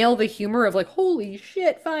kind of nail the humor of like, holy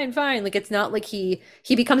shit, fine, fine. Like, it's not like he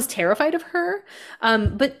becomes terrified of her.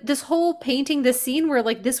 But this whole painting this scene where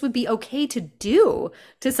like this would be okay to do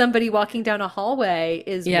to somebody walking down a hallway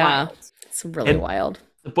is wild. It's really wild.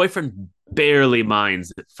 The boyfriend barely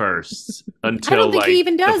minds at first until I don't think like he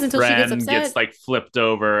even does the until she gets friend upset. gets like flipped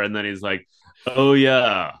over, and then he's like, "Oh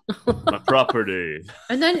yeah, my property."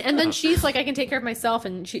 And then she's like, I can take care of myself.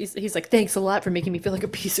 And he's like, thanks a lot for making me feel like a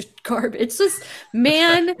piece of garbage. It's just,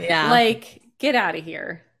 man, like, get out of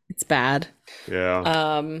here. It's bad.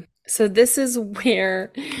 Yeah. So this is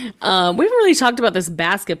where we haven't really talked about this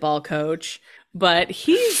basketball coach, but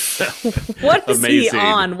he's what is he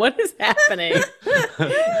on? What is happening?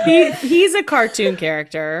 He's a cartoon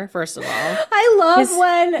character, first of all. I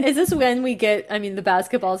love is this when we get, I mean, the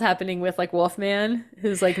basketball's happening with like Wolfman,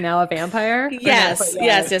 who's like now a vampire? Yes.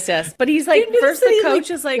 But he's like, first the coach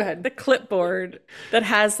is like the clipboard that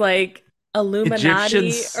has like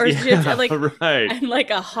Illuminati right. and like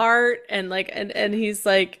a heart and like and he's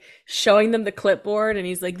like showing them the clipboard and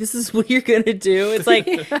he's like, this is what you're gonna do. It's like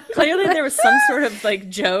clearly there was some sort of like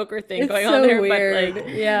joke or thing going on there, weird. But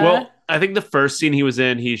like Well, I think the first scene he was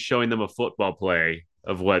in, he's showing them a football play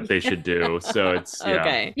of what they should do. So it's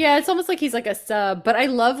okay. Yeah, it's almost like he's like a sub. But I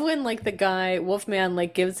love when like the guy Wolfman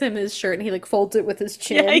like gives him his shirt and he like folds it with his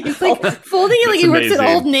chin. Yeah, he's like folding it like he works at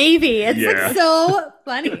Old Navy. It's like so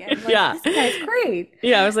funny. And, like, this guy's great.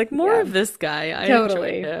 Yeah, I was like, more of this guy. I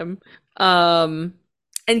Totally. enjoyed him.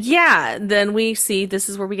 And yeah, then we see this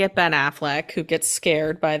is where we get Ben Affleck, who gets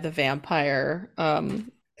scared by the vampire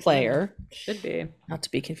player. Should be. Not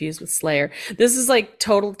to be confused with Slayer. This is like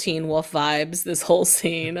total Teen Wolf vibes, this whole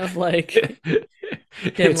scene of like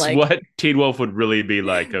it's like, what Teen Wolf would really be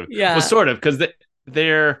like. Yeah. Well, sort of, because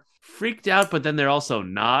they're freaked out, but then they're also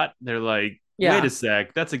not. They're like, wait a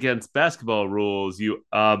sec, that's against basketball rules, you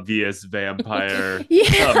obvious vampire.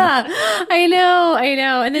 I know.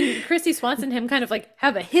 And then Christy Swanson and him kind of like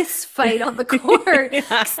have a hiss fight on the court.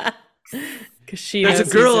 There's a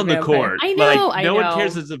girl on the court. I know. Like, no one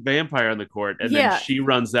cares there's a vampire on the court, and then she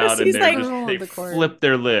runs out and they flip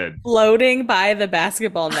their lid. Floating by the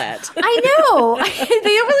basketball net. I know.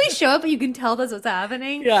 They don't really show up, but you can tell that's what's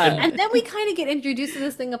happening. Yeah. And then we kind of get introduced to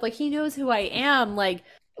this thing of like, he knows who I am, like,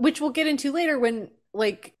 which we'll get into later when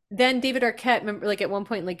like then David Arquette, remember, like at one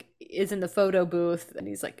point like is in the photo booth and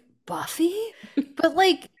he's like, Buffy? But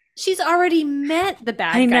like she's already met the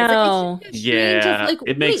bad guys. I know. Like,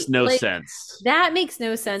 it makes no sense. That makes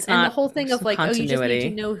no sense. And the whole thing of like, oh, you just need to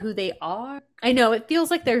know who they are. I know, it feels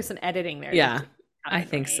like there's some editing there. Yeah, I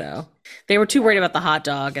think so. They were too worried about the hot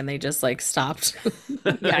dog and they just like stopped.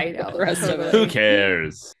 Yeah, I know. The rest of it. Who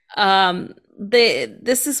cares?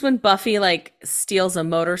 This is when Buffy like steals a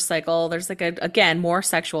motorcycle. There's like again more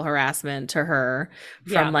sexual harassment to her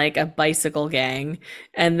from like a bicycle gang,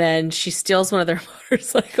 and then she steals one of their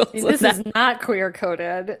motorcycles. This is not queer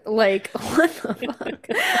coded. Like, what the fuck?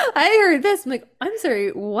 I heard this. I'm like, I'm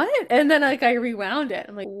sorry, what? And then like I rewound it.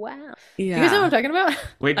 I'm like, wow. Yeah. You guys know what I'm talking about?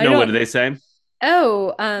 Wait, no. What did they say?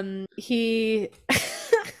 Oh, he.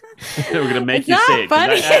 We're gonna make it's you not say it.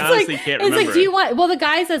 Funny. I honestly can't remember. It's like, do you want? Well, the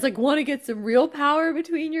guy says like, want to get some real power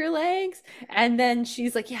between your legs, and then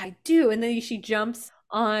she's like, yeah, I do, and then she jumps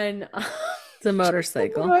on the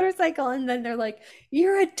motorcycle. And then they're like,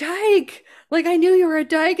 you're a dyke. Like, I knew you were a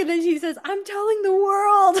dyke, and then she says, I'm telling the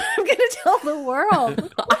world. I'm gonna tell the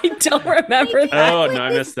world. I don't remember that. Oh no, I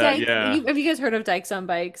missed that. Dyke, yeah. Have you guys heard of Dykes on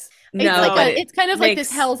Bikes? No, it's like it's kind of like this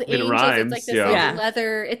Hell's it Angels. rhymes, It's like this like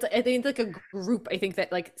leather. I think it's like a group. I think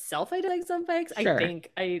that like self-identifies on bikes. Sure.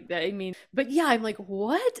 I mean, but yeah, I'm like,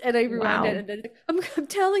 what? And I rewound it, and then I'm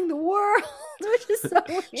telling the world, which is so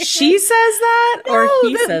weird. She says that, or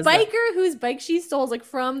he says the biker that? whose bike she stole like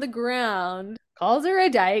from the ground calls her a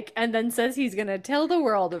dyke, and then says he's gonna tell the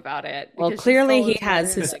world about it. Well, clearly he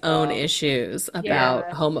has his own issues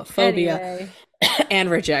about homophobia and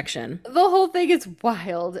rejection. The whole thing is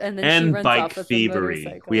wild, and then she runs bike off with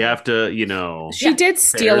thievery. We have to, She did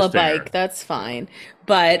steal a fair. bike. That's fine,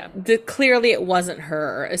 but clearly it wasn't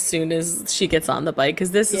her. As soon as she gets on the bike, because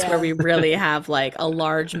this is where we really have like a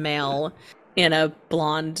large male in a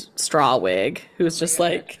blonde straw wig who's just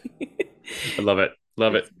like. I love it.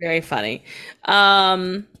 Love it. Very funny.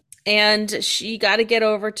 And she got to get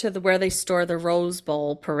over to where they store the Rose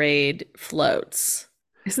Bowl parade floats.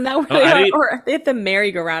 Isn't that where Oh, they I are? didn't. Or are they at the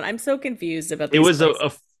merry-go-round? I'm so confused about It these was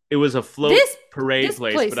places. it was a float This parade this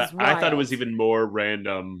place, place but is I thought it was wild. even more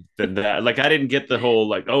random than that. Like I didn't get the whole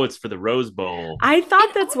like, oh, it's for the Rose Bowl, I thought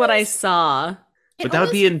It that's what I almost saw. it but that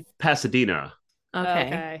would be almost in Pasadena. Okay.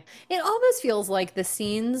 okay. It almost feels like the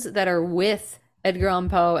scenes that are with Edgar Allan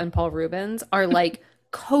Poe and Paul Rubens are like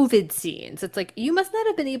COVID scenes. It's like you must not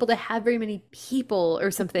have been able to have very many people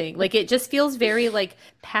or something. Like it just feels very like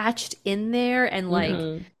patched in there and like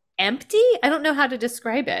Hmm. empty. I don't know how to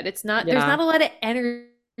describe it. It's not there's Yeah. not a lot of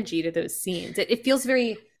energy to those scenes. It feels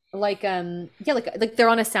very like yeah, like they're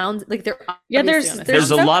on a sound like they're Yeah, obviously there's on a there's There's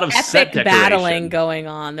a sound. no lot of set epic battling decoration. going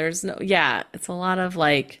on. There's no, yeah, it's a lot of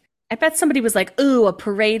like, I bet somebody was like, "Ooh, a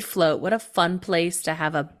parade float. What a fun place to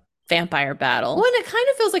have a vampire Well, battle." and it kind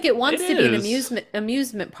of feels like it wants It to be an is.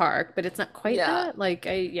 amusement park, but it's not quite Yeah. that. Like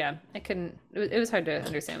I couldn't. It was hard to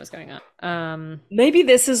understand what's going on. Maybe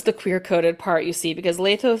this is the queer coded part you see because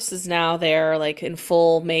Lathos is now there like in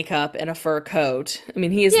full makeup and a fur coat. I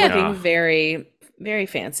mean, he is Yeah, looking Yeah. very, very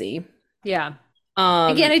fancy. yeah.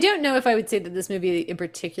 Um, Again, I don't know if I would say that this movie in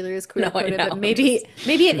particular is no, queer I coded, know. but I'm maybe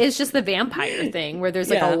it is just the vampire thing where there's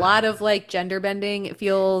like a Yeah. lot of like gender bending. It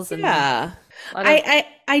feels and Yeah. a lot of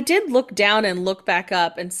I did look down and look back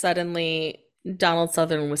up and suddenly Donald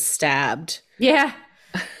Sutherland was stabbed. yeah,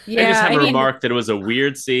 I just yeah. have I a mean, remark that it was a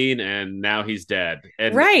weird scene, and now he's dead,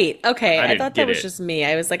 and Right. Okay. I I didn't thought that get was it. just me.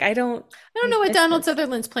 I was like, I don't know what missed Donald it.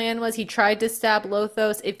 Sutherland's plan was. He tried to stab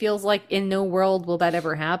Lothos. It feels like in no world will that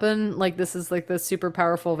ever happen. Like this is like the super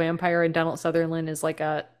powerful vampire, and Donald Sutherland is like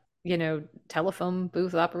a telephone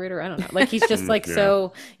booth operator. I don't know. Like he's just like Yeah.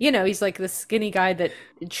 so he's like the skinny guy that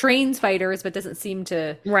trains fighters but doesn't seem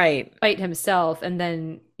to Right. fight himself. And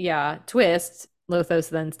then yeah, twist. Lothos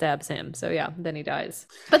then stabs him. So yeah, then he dies.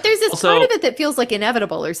 But there's this part Also, of it that feels like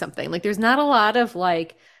inevitable or something. Like there's not a lot of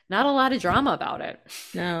drama about it.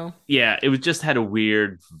 No. yeah, it was just had a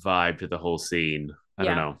weird vibe to the whole scene. I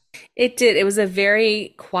don't Yeah. know. It did. It was a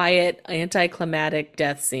very quiet, anticlimactic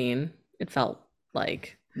death scene. It felt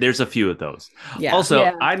like. There's a few of those. Yeah. Also,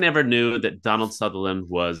 Yeah. I never knew that Donald Sutherland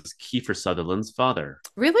was Kiefer Sutherland's father.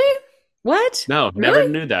 Really? What? No, never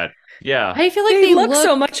Really? knew that. Yeah. I feel like They look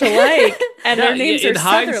so much alike, and No, their names in are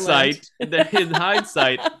Sutherland.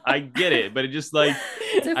 hindsight, I get it, but it just like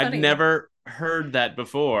It's so I'd funny. never heard that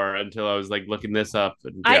before until I was like looking this up.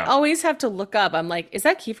 And I yeah, always have to look up. I'm like, is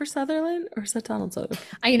that Kiefer Sutherland or is that Donald Sutherland?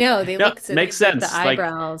 I know they No, look so makes like the sense. Like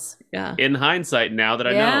eyebrows. Yeah. in hindsight, now that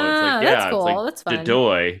I know, it's Yeah, like that's yeah, cool. it's like That's fun.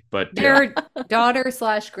 Dodoy, but yeah. Their daughter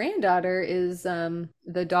slash granddaughter is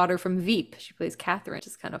the daughter from Veep. She plays Catherine, which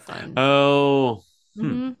is kind of fun. Oh,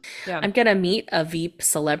 Mhm. Yeah. I'm gonna meet a Veep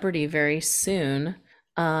celebrity very soon.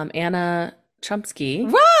 Anna Chomsky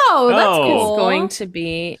Wow, that's Oh. cool. is going to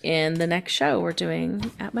be in the next show we're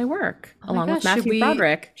doing at my work, Oh my along with gosh, should Matthew we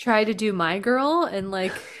Broderick. try to do My Girl and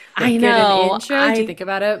like I get know. an intro? Did you think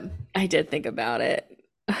about it? I did think about it.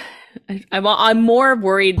 I'm more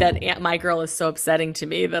worried that My Girl is so upsetting to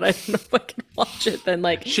me that I don't know if I can watch it than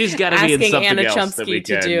like she's got to be in asking something Anna else that we Chomsky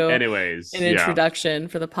to can. do Anyways, an yeah. introduction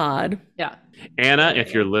for the pod. Yeah. Anna,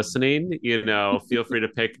 if you're listening, feel free to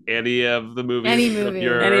pick any of the movies. Any of movie.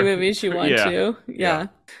 your- Any movies you want Yeah. to. Yeah. Yeah.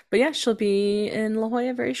 But yeah, she'll be in La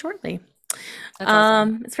Jolla very shortly. That's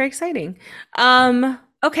awesome. It's very exciting.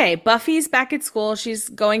 Okay, Buffy's back at school. She's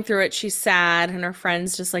going through it. She's sad, and her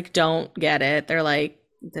friends just like don't get it. They're like,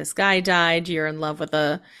 this guy died. You're in love with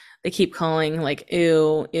a. They keep calling like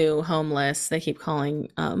ew, homeless. They keep calling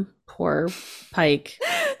poor Pike.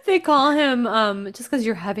 They call him just because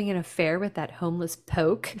you're having an affair with that homeless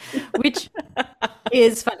poke, which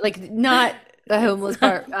is fun. Like not the homeless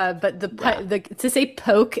part, but the to say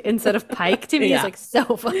poke instead of Pike to me Yeah. is like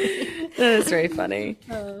so funny. That is very funny.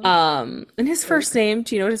 And his first name.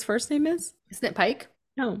 Do you know what his first name is? Isn't it Pike?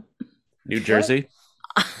 No, New Jersey.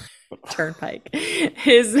 Turnpike.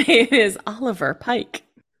 His name is Oliver Pike.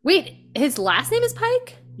 Wait, his last name is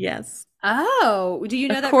Pike? Yes. Oh, do you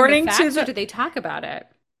know According that to from the facts, the- or did they talk about it?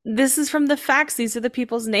 This is from the facts. These are the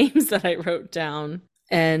people's names that I wrote down.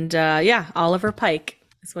 And yeah, Oliver Pike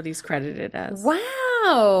is what he's credited as.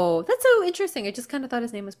 Wow, that's so interesting. I just kind of thought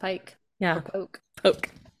his name was Pike Yeah, or Poke. Poke.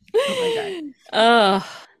 Oh my god.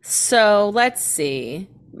 So let's see.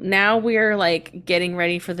 Now we're like getting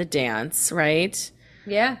ready for the dance, right?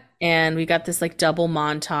 Yeah. And we got this like double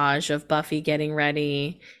montage of Buffy getting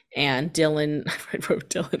ready and Dylan. I wrote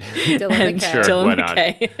Dylan. Dylan and McKay. Sure, Dylan why not?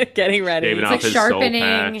 McKay getting ready. Shaving It's off like his soul sharpening.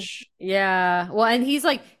 patch. Yeah. Well, and he's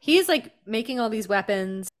like making all these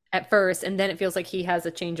weapons at first, and then it feels like he has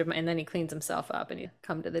a change of mind, and then he cleans himself up and he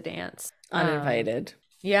come to the dance. Uninvited.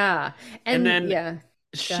 Yeah. And And then yeah.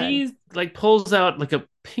 Go ahead. she like pulls out like a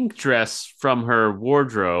pink dress from her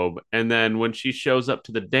wardrobe, and then when she shows up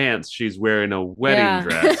to the dance, she's wearing a wedding Yeah.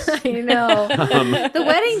 dress. I know. um, The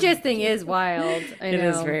wedding dress thing is wild. I It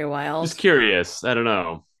is know. very just wild. curious. I don't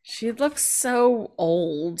know. She looks so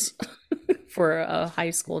old for a high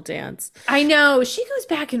school dance. I know. She goes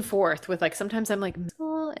back and forth with like sometimes I'm like,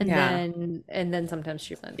 "Oh," and Yeah. then sometimes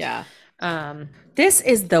she doesn't. Yeah. Um, This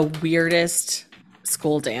is the weirdest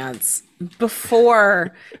school dance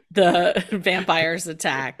before the vampires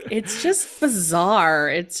attack. It's just bizarre.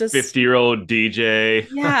 It's just 50-year-old DJ.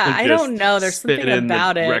 yeah, I just don't know. There's something spinning the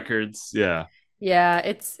about it. records. Yeah. yeah,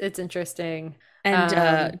 it's interesting.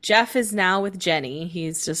 And Jeff is now with Jenny.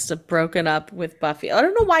 He's just broken up with Buffy. I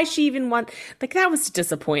don't know why she even like that was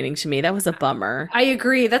disappointing to me. That was a bummer. I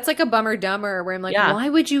agree. That's like a bummer dumber where I'm like, Yeah. why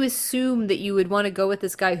would you assume that you would want to go with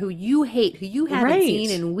this guy who you hate, who you haven't Right. seen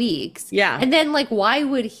in weeks? Yeah. And then like, why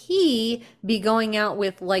would he be going out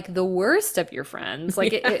with like the worst of your friends?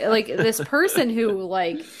 Like, like this person who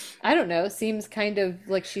like, I don't know, seems kind of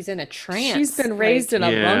like she's in a trance. She's been raised in a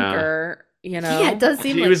Yeah. bunker, you know. Yeah, it does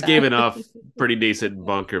seem She like was that. giving off pretty decent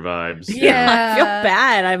bunker vibes. Yeah. I feel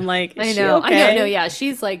bad. I'm like, I is know. she okay? I know. No, yeah.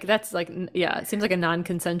 She's like, that's like, yeah, it seems like a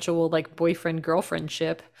non-consensual like boyfriend girlfriend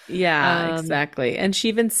ship. Yeah, exactly. And she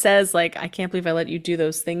even says, like, I can't believe I let you do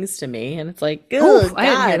those things to me. And it's like, Oh, oh, I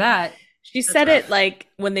didn't hear God. that. She said it like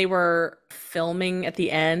when they were filming at the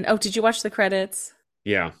end. Oh, did you watch the credits?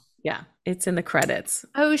 Yeah. Yeah, it's in the credits.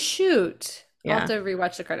 Oh, shoot. I'll Yeah. have to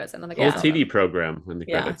rewatch the credits. I don't think Whole I saw TV them. program in the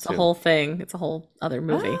Yeah, credits. it's a whole thing. It's a whole other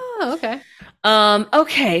movie. Oh, okay.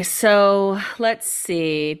 Okay, so let's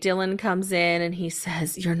see. Dylan comes in and he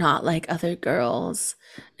says, "You're not like other girls."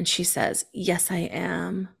 And she says, "Yes, I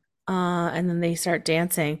am." And then they start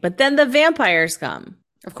dancing. But then the vampires come.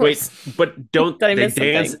 Of Wait, course. but don't Did I they miss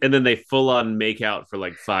dance something? and then they full on make out for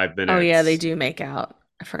like 5 minutes? Oh yeah, they do make out.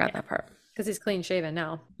 I forgot that part. Because he's clean shaven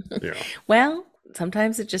now. Yeah. Well,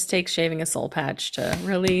 sometimes it just takes shaving a soul patch to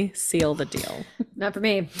really seal the deal. Not for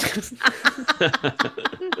me.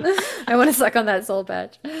 I want to suck on that soul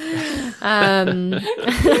patch.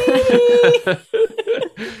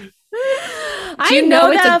 Do you I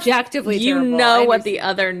know it's that- objectively You terrible. know I what the understand.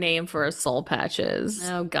 other name for a soul patch is?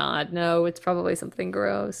 Oh God, no! It's probably something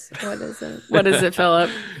gross. What is it? What is it, Philip?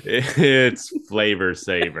 It's flavor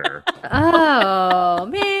saver. Oh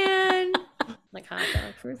man, like hot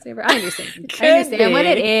dog fruit saver. I understand. Could I understand what be.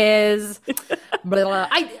 it is. Blah, blah.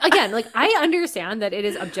 I understand that it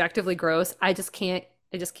is objectively gross. I just can't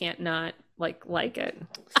not like it.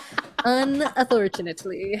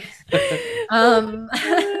 Unfortunately.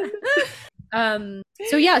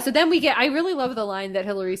 So yeah, so then I really love the line that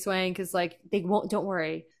Hilary Swank is like, don't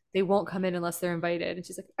worry, they won't come in unless they're invited. And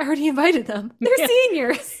she's like, I already invited them. They're Yeah.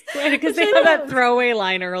 seniors. Right, because they have that throwaway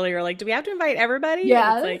line earlier, like, do we have to invite everybody?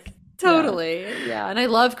 Yeah. And it's like, Totally. Yeah. And I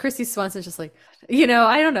love Chrissy Swanson's just like, I don't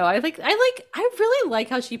know. I really like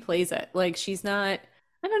how she plays it. Like she's not,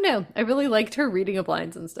 I don't know. I really liked her reading of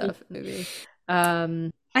lines and stuff in the movie.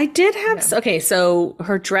 I did have Yeah. okay, so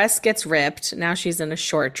her dress gets ripped. Now she's in a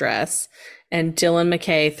short dress, and Dylan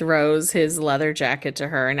McKay throws his leather jacket to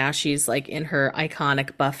her, and now she's like in her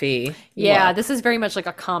iconic Buffy. Yeah, look. this is very much like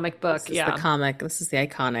a comic book. This is Yeah. the comic. This is the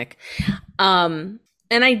iconic.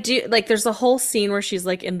 And I do like there's a whole scene where she's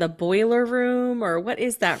like in the boiler room, or what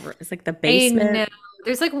is that? It's like the basement. I know.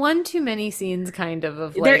 There's like one too many scenes kind of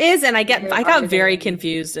like, There is, and I got very marketing.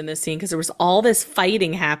 confused in this scene because there was all this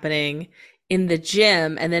fighting happening in the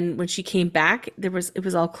gym, and then when she came back, it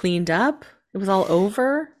was all cleaned up. It was all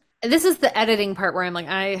over. This is the editing part where I'm like,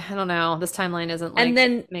 I don't know. This timeline isn't like And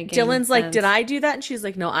then making Dylan's like, sense. "Did I do that?" And she's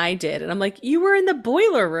like, "No, I did." And I'm like, "You were in the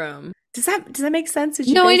boiler room." Does that make sense? Did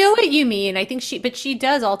you No, I guys- know what you mean. I think she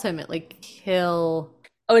does ultimately kill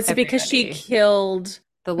Oh, it's because she everybody. killed.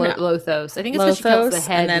 the No. Lothos. I think it's because she kills the Lothos,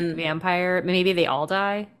 head and then- vampire. Maybe they all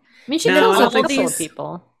die. I mean, she No, kills I a don't think couple of so.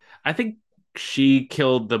 people. I think she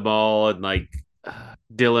killed them all, and like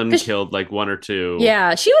Dylan 'Cause- killed like one or two.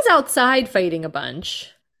 Yeah, she was outside fighting a bunch.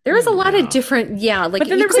 There was a lot Yeah. of different, like. But then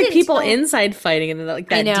you there was like couldn't people tell- inside fighting, and then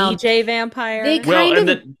like I that know. DJ vampire. They Well, kind and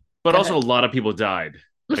of- then, but Go also ahead. a lot of people died.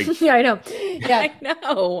 Like, Yeah, I know. Yeah, I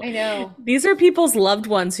know. I know. These are people's loved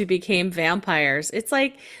ones who became vampires. It's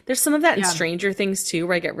like there's some of that in Yeah. Stranger Things too,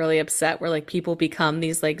 where I get really upset, where like people become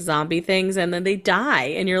these like zombie things and then they die,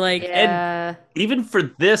 and you're like, Yeah. even for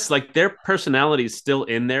this, like their personality's still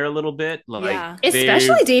in there a little bit. Like, Yeah.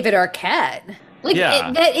 Especially David Arquette. Like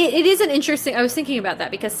Yeah. it is an interesting. I was thinking about that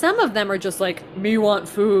because some of them are just like me want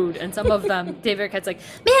food, and some of them David Arquette's like,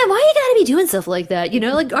 man, why you gotta be doing stuff like that?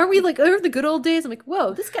 Like, aren't we like over the good old days? I'm like,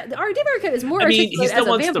 whoa, this guy, our David Arquette is more. I mean, articulate he still as a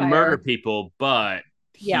wants to vampire. murder people, but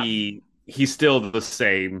Yeah. he's still the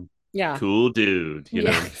same Yeah. cool dude, you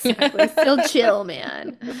Yeah, know. exactly. Still chill,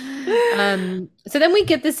 man. So then we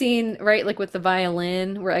get the scene, right, like with the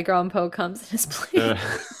violin where Edgar Allan Poe comes and is playing.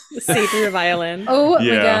 The see-through violin. Oh my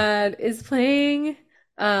Yeah. God, is playing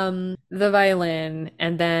the violin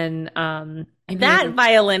and then I That mean,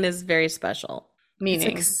 violin is very special. It's like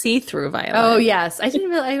meaning. a see-through violin. Oh yes, I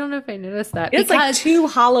don't know if I noticed that It's like because two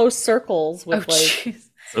hollow circles oh with like jeez.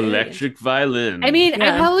 Electric violin. I mean, I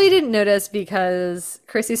Yeah. probably didn't notice because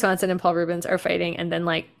Christy Swanson and Paul Rubens are fighting, and then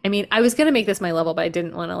like, I mean, I was gonna make this my level, but I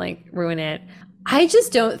didn't want to like ruin it. I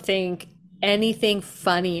just don't think anything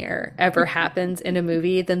funnier ever happens in a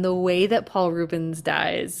movie than the way that Paul Rubens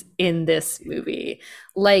dies in this movie.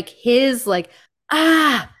 Like his like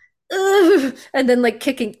ah. Ugh, and then like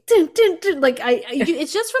kicking dun, dun, dun, like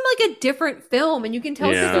it's just from like a different film and you can tell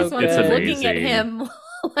Yeah, Christy So Swanson's good. looking at amazing. him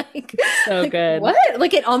like So like, good. what?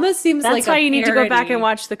 Like it almost seems That's like why a you need to go back parody. and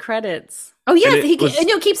watch the credits. Oh yes, And it was-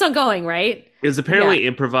 it keeps on going, right? It was apparently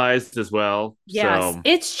improvised as well. Yes, So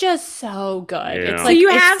it's just so good. Yeah. It's So like you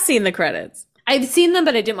it's- have seen the credits. I've seen them,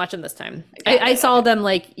 but I didn't watch them this time. I saw them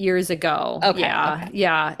like years ago. Okay, Yeah, okay.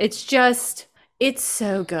 yeah. It's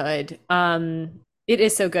so good. It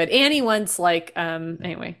is so good. Annie once like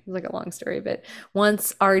anyway, it's like a long story, but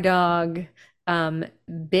once our dog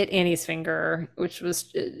bit Annie's finger, which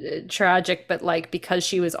was tragic, but like because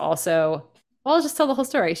she was also well, I'll just tell the whole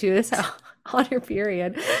story. She was on her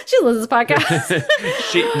period. She listens to this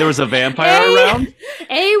podcast. there was a vampire A, around.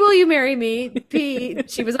 A, will you marry me? B,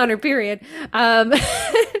 she was on her period.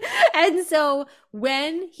 And so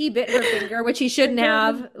when he bit her finger, which he shouldn't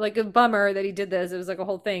have, like a bummer that he did this, it was like a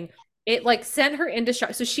whole thing. It like sent her into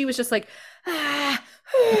shock. So she was just like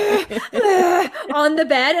on the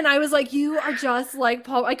bed. And I was like, you are just like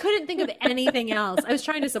Paul. I couldn't think of anything else. I was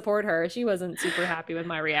trying to support her. She wasn't super happy with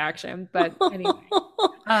my reaction. But anyway.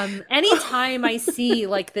 Anytime I see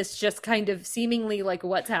like this just kind of seemingly like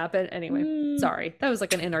what's happened. Anyway, sorry. That was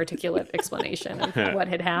like an inarticulate explanation of what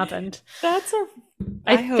had happened. That's a.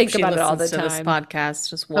 I hope think she about it all the listens to this time. podcast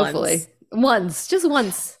just once. Hopefully. Once. Just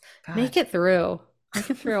once. God. Make it through. Make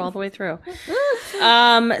it through all the way through.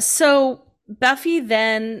 So Buffy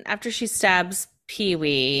then, after she stabs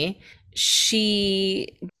Pee-wee,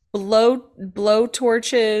 she blow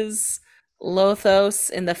torches Lothos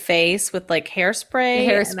in the face with like hairspray.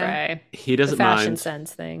 Hairspray. He The doesn't fashion mind.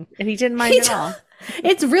 sense thing. And he didn't mind at all.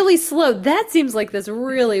 It's really slow. That seems like this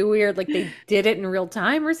really weird, like they did it in real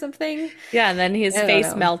time or something. Yeah, and then his I don't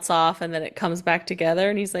face know. melts off and then it comes back together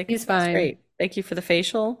and he's like, He's "That's fine." great. Thank you for the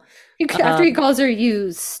facial." After he calls her,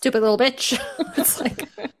 you stupid little bitch. It's like,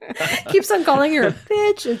 keeps on calling her a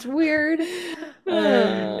bitch. It's weird.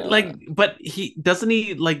 Like, but he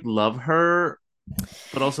like love her,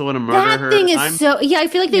 but also want to murder That her. thing is so, yeah, I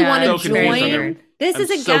feel like they Yeah, want so to confused on join. their- This I'm is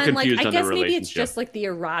so again, like, confused I on their guess maybe it's relationship. just like the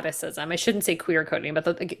eroticism. I shouldn't say queer coding, but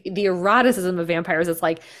the eroticism of vampires is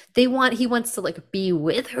like, he wants to like be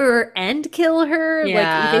with her and kill her.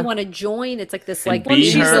 Yeah. Like they want to join. It's like this, And like, be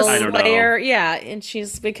She's her, a I don't know. slayer, yeah, and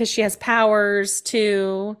she's because she has powers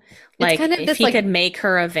too. Like kind of if this, he like, could make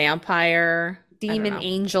her a vampire, I don't demon know.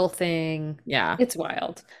 angel thing. Yeah, It's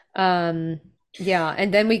wild. Yeah,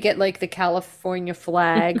 and then we get like the California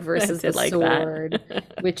flag versus the did like that. sword,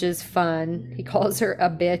 which is fun. He calls her a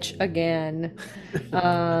bitch again.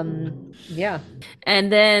 Yeah.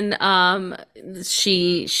 and then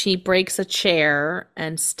she breaks a chair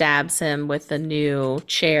and stabs him with the new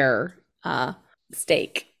chair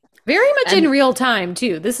stake. Very much in And- real time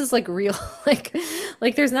too. This is like real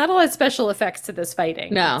like there's not a lot of special effects to this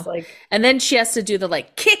fighting. No. It's like And then she has to do the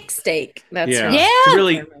like kick stake. That's Yeah. her. Yeah.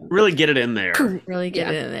 To really get it in there. Really get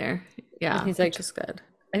Yeah. it in there. Yeah, And he's like, which is good.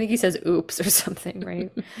 I think he says oops or something,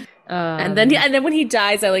 right? And then when he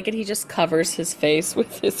dies, I like it. He just covers his face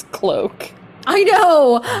with his cloak. I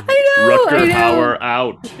know. Rutger Hauer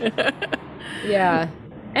out. Yeah.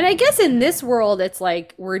 And I guess in this world, it's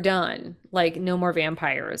like, we're done. Like, no more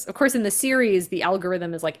vampires. Of course, in the series, the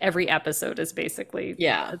algorithm is like every episode is basically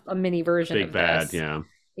Yeah. a mini version Big of bad, this. yeah.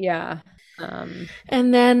 Yeah.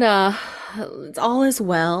 And then all is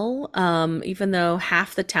well, even though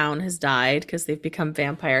half the town has died because they've become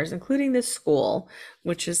vampires, including this school,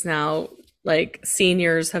 which is now like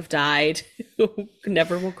seniors have died who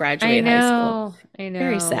never will graduate high school. I know.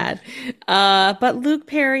 Very sad. But Luke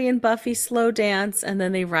Perry and Buffy slow dance and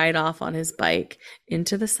then they ride off on his bike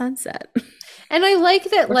into the sunset. And I like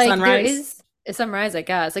that, Or like, sunrise. there is, Summarize, I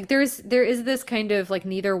guess. Like there is this kind of like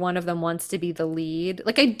neither one of them wants to be the lead.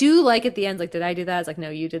 Like I do like at the end, like, did I do that? It's like,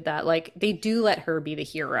 no, you did that. Like they do let her be the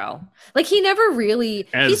hero. Like he never really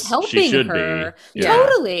he's As she helping should be. her. Yeah.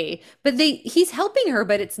 Totally. But he's helping her,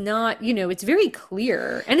 but it's not, it's very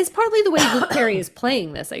clear. And it's partly the way Luke Perry is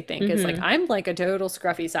playing this, I think. Is like, Mhm. I'm like a total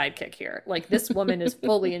scruffy sidekick here. Like this woman is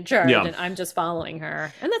fully in charge Yeah. and I'm just following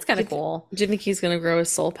her. And that's kind of cool. Do you think he's gonna grow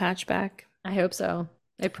his soul patch back I hope so.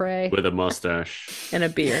 I pray. With a mustache. and a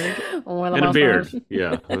beard? With And a mustache. beard.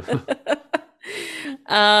 Yeah.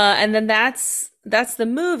 And then that's the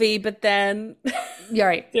movie, but then You're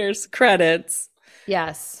right. there's credits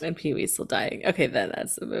Yes. and Pee Wee's still dying. Okay, then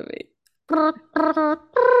that's the movie. Did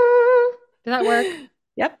that work?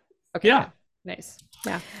 Yep. Okay. Yeah. Nice.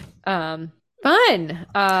 Yeah. Fun.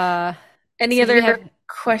 Any So do we other have-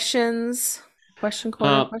 questions? Question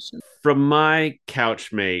corner Uh, question. From my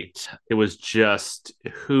couchmate, it was just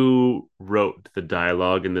who wrote the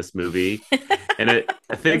dialogue in this movie. And I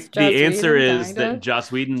It's think Joss the answer Whedon, is kinda. that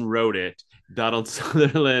Joss Whedon wrote it, Donald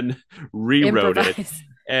Sutherland rewrote it, Improvise.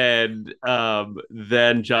 and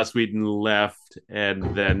then Joss Whedon left,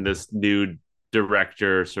 and then this new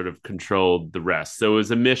director sort of controlled the rest. So it was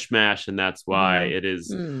a mishmash, and that's why it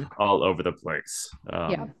is all over the place.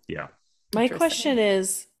 Yeah. My Interesting. question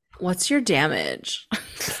is, what's your damage?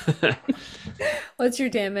 What's your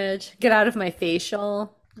damage? Get out of my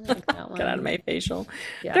facial. I like that one. Get out of my facial.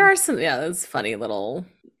 Yeah. There are some, those funny little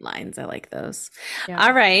lines. I like those. Yeah.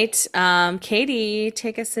 All right. Katie,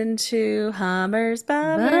 take us into Hummers,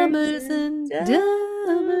 Bummers and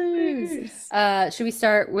Dummers. Should we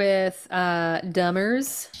start with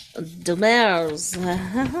Dummers? Dummers.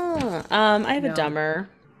 I have No. a dumber,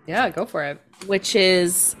 Yeah, go for it. which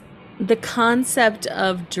is the concept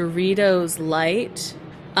of Doritos Light,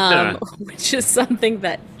 which is something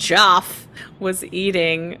that Joff was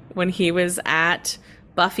eating when he was at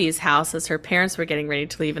Buffy's house as her parents were getting ready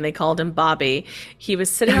to leave, and they called him Bobby. He was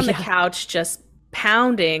sitting on the couch just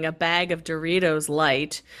pounding a bag of Doritos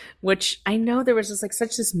Light, which I know there was just like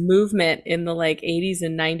such this movement in the like 80s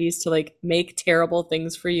and 90s to like make terrible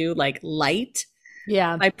things for you like light.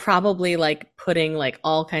 Yeah. I probably like putting like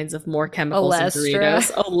all kinds of more chemicals in Olestra.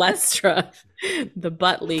 Doritos. Olestra, the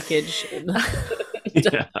butt leakage.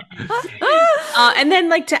 Yeah. And then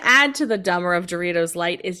like to add to the dumber of Doritos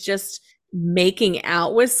Light is just making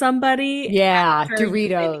out with somebody. Yeah, after you've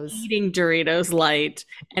been Doritos. eating Doritos Light,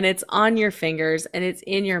 and it's on your fingers and it's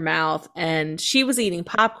in your mouth. And she was eating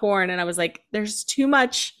popcorn, and I was like, there's too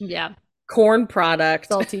much Yeah. corn product.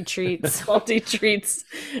 Salty treats. Salty treats.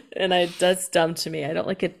 And that's dumb to me. I don't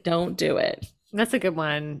like it. Don't do it. That's a good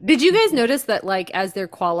one. Did you guys notice that, like, as they're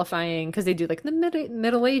qualifying, because they do like the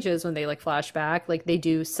Middle Ages when they like flashback, like they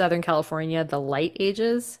do Southern California, the Light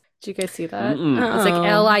Ages. Did you guys see that? Mm-mm. It's like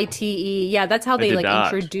Oh. LITE. Yeah, that's how they did like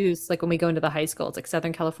not. introduce, like when we go into the high school, it's like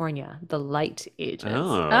Southern California, the Light Ages.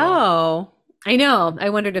 Oh. I know. I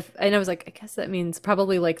wondered if, and I was like, I guess that means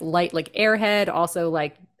probably like light, like Airhead. Also,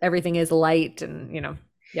 like everything is light, and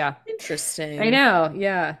yeah. Interesting. I know.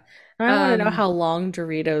 Yeah. I want to know how long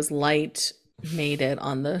Doritos Light made it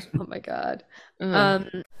on the. Oh my God. Ugh.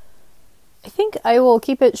 I think I will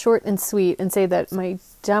keep it short and sweet and say that my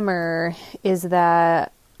dumber is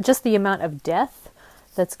that just the amount of death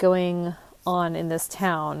that's going on in this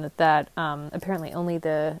town that apparently only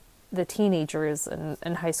the teenagers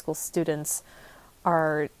and high school students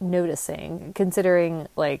are noticing, considering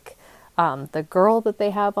like the girl that they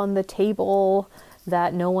have on the table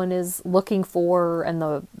that no one is looking for, and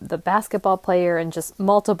the basketball player, and just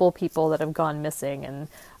multiple people that have gone missing, and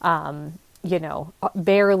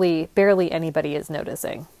barely anybody is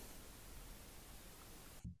noticing.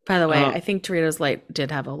 By the way, I think Doritos Light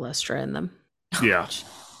did have Olestra in them. Yeah.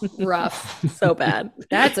 Rough. So bad.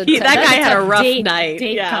 That's That guy had a tough rough date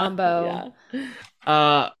night. combo.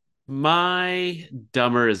 Yeah. My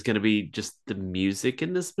dumber is gonna be just the music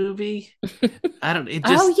in this movie. I don't. It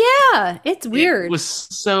just. Oh yeah, it's weird. It was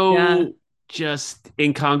so just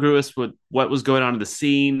incongruous with what was going on in the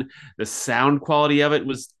scene. The sound quality of it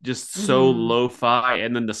was just so lo-fi,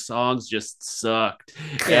 and then the songs just sucked.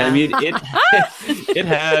 Yeah. And I mean, it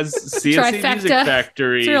has CNC Music Trifecta.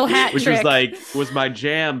 Factory, It's a real hat which trick. was my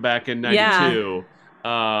jam back in '92.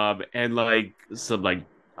 And like some like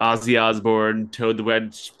Ozzy Osbourne, Toad the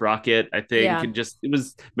Wet Sprocket, I think, Yeah. and just it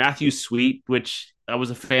was Matthew Sweet, which I was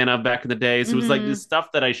a fan of back in the day. So it was like this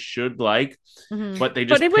stuff that I should like, but they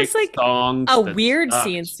But just it was picked like songs a that weird sucked.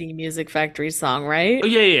 CNC Music Factory song, right? Oh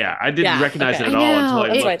yeah. I didn't Yeah, recognize okay. it I at all until know. I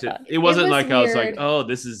That's what I looked at thought. it. Wasn't was like I was like, weird. oh,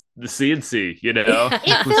 this is the CNC, you know?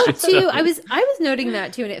 Yeah. It It was felt just too. I was noting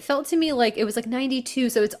that too, and it felt to me like it was like 92,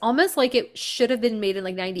 so it's almost like it should have been made in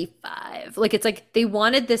like 95. Like it's like they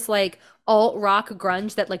wanted this like alt rock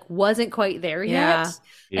grunge that like wasn't quite there Yeah. yet.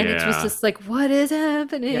 And it was yeah. just like, what is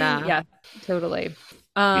happening? Yeah. Yeah, totally.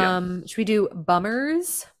 Yeah. Should we do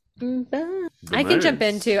bummers? Mhm. I can jump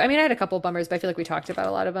Bummers. into. I mean, I had a couple bummers, but I feel like we talked about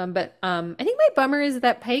a lot of them. But I think my bummer is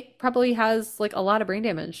that Pike probably has like a lot of brain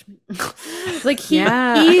damage. Like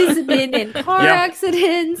Yeah. he's been in car Yeah.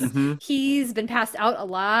 accidents. Mhm. He's been passed out a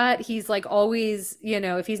lot. He's like always,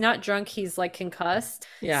 if he's not drunk, he's like concussed.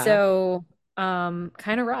 Yeah. So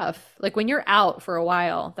kind of rough. Like when you're out for a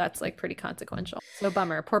while, that's like pretty consequential. So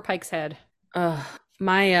bummer. Poor Pike's head.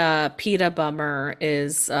 My PETA bummer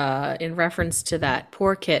is in reference to that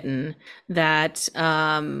poor kitten that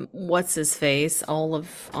what's his face?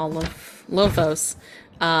 Olive Lothos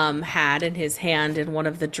had in his hand in one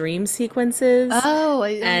of the dream sequences. Oh, I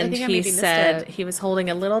And think I he maybe missed said it. he was holding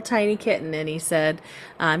a little tiny kitten and he said,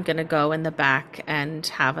 I'm gonna go in the back and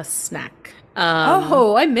have a snack.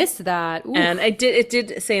 Oh, I missed that. Oof. And it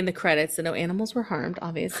did say in the credits that no animals were harmed,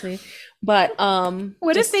 obviously. But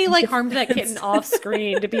What if just they like in harmed that kitten defense- off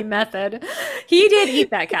screen to be method? He did eat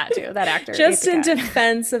that cat too. That actor. Just ate in the cat.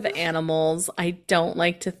 defense of animals, I don't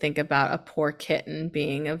like to think about a poor kitten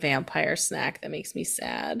being a vampire snack. That makes me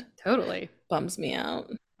sad. Totally. Bums me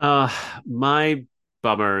out. My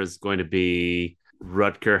bummer is going to be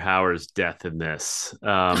Rutger Hauer's death in this.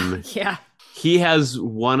 Yeah. He has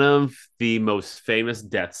one of the most famous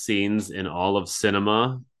death scenes in all of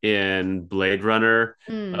cinema in Blade Runner,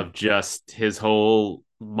 of just his whole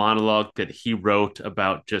monologue that he wrote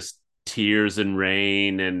about just tears and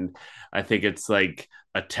rain. And I think it's like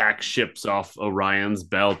attack ships off Orion's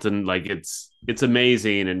belt. And like, it's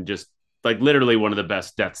amazing. And just like literally one of the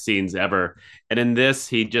best death scenes ever. And in this,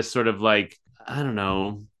 he just sort of like, I don't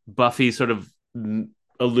know, Buffy sort of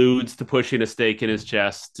alludes to pushing a stake in his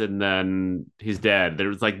chest and then he's dead. There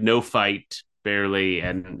was like no fight, barely,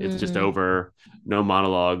 and it's just over. No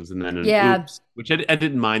monologues, and then an Yeah. oops, which I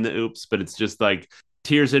didn't mind the oops, but it's just like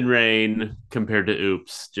tears and rain compared to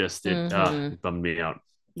oops. Just it bummed me out.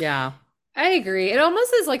 Yeah. I agree. It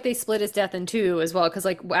almost is like they split his death in two as well, because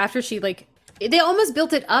like after she like they almost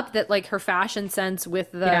built it up that like her fashion sense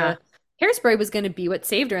with the Yeah. hairspray was going to be what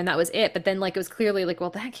saved her, and that was it. But then like it was clearly like,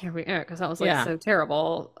 well, that can't be it because that was like Yeah. so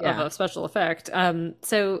terrible of Yeah. a special effect.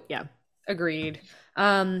 So yeah, agreed.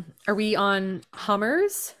 Are we on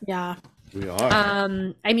Hummers? Yeah. We are.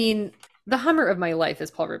 I mean, the Hummer of my life is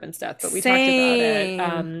Paul Rubens' death, but we Same. talked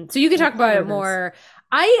about it. So you can talk about it more.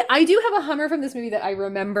 I do have a Hummer from this movie that I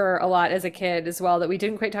remember a lot as a kid as well that we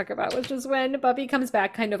didn't quite talk about, which is when Buffy comes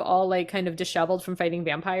back kind of all like kind of disheveled from fighting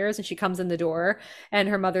vampires, and she comes in the door and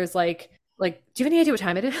her mother's like, do you have any idea what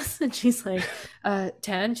time it is? And she's like,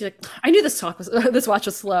 10. She's like, I knew this watch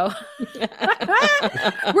was slow.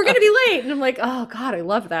 We're gonna be late. And I'm like, oh God, I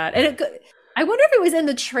love that. And I wonder if it was in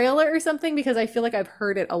the trailer or something, because I feel like I've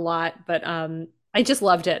heard it a lot, but I just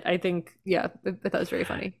loved it. I think, yeah, I thought it was very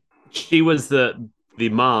funny. She was the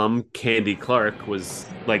mom, Candy Clark, was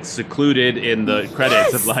like secluded in the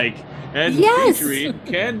credits of like, and featuring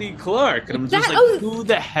Candy Clark. And I'm just who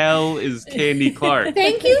the hell is Candy Clark?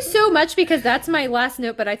 Thank you so much, because that's my last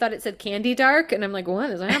note, but I thought it said Candy Dark, and I'm like, what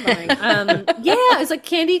is happening? Yeah, it's like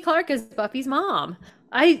Candy Clark is Buffy's mom.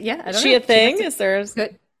 I don't know. She a thing? Is there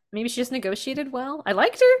good? Maybe she just negotiated well. I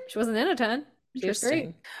liked her. She wasn't in a ton. She was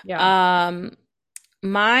great. Yeah.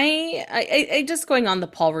 I just going on the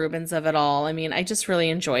Paul Rubens of it all. I mean, I just really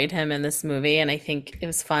enjoyed him in this movie, and I think it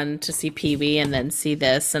was fun to see Pee-wee and then see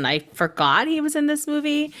this, and I forgot he was in this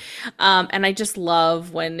movie. And I just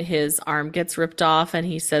love when his arm gets ripped off and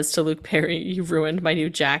he says to Luke Perry, "You ruined my new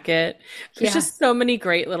jacket." There's just so many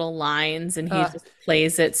great little lines, and he just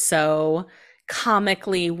plays it so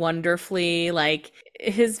comically wonderfully. Like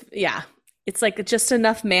it's like just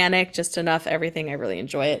enough manic, just enough everything. I really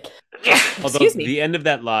enjoy it. Although Excuse me. the end of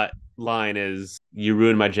that line is, "You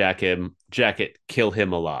ruined my jacket, kill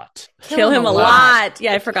him a lot." Kill him a lot.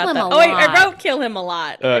 Yeah, I forgot Kill him that. a Oh, wait, lot. I wrote kill him a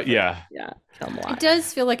lot. Yeah. Yeah, kill him a lot. It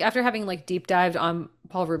does feel like after having like deep dived on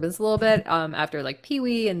Paul Rubens a little bit, after like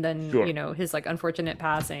Pee-wee and then, his like unfortunate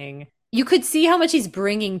passing, you could see how much he's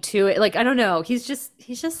bringing to it. Like, I don't know. He's just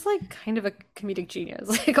like kind of a comedic genius.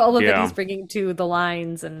 Like all of it he's bringing to the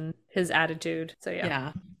lines and his attitude. So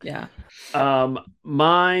yeah.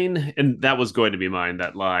 Mine, and that was going to be mine,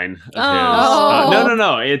 that line of his. Oh.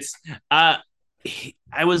 No. It's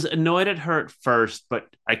I was annoyed at her at first, but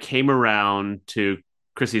I came around to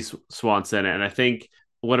Chrissy Swanson, and I think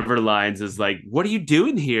one of her lines is like, "What are you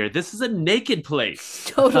doing here? This is a naked place."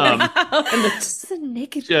 Totally. Um, And This is a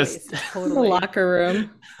naked just place. the Totally. locker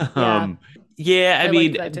room. Yeah. um, yeah, I I liked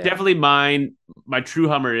mean, that too. definitely mine. My true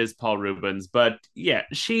Hummer is Paul Rubens, but yeah,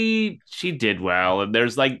 she did well, and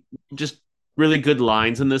there's like just really good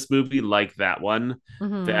lines in this movie, like that one,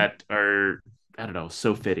 Hmm. that are I don't know,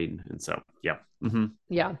 so fitting, and so yeah. Hmm.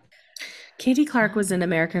 Yeah. Katie Clark was in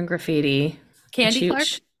American Graffiti, and Candy Clark?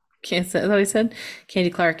 can't say that he said Candy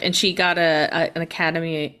Clark, and she got an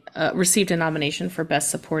Academy received a nomination for Best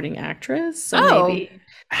Supporting Actress. So Oh. maybe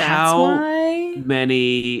that's How why.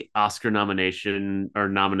 many Oscar nomination or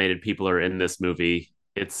nominated people are in this movie?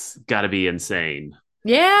 It's got to be insane.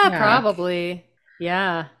 Yeah, Yeah, probably.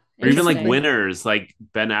 Yeah. Or even like Interesting. winners, like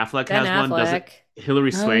Ben Affleck Ben has one, doesn't Affleck.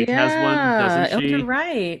 Hillary oh Swank has one, doesn't yeah, oh you're she?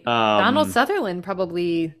 right. Donald Um, Sutherland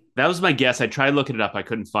probably. that was my guess. I tried looking it up, I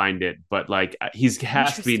couldn't find it, but like he's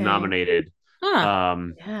has to be Interesting. nominated. Huh.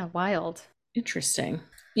 Um, Yeah, wild. Interesting.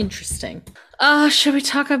 Interesting. Should we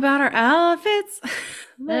talk about our outfits?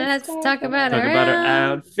 Let's talk about talk our about our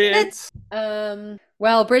outfits. outfits.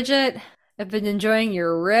 Well, Bridget, I've been enjoying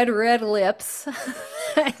your red lips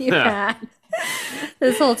that you've had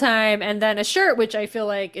this whole time, and then a shirt which I feel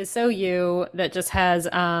like is so you that just has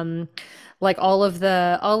like all of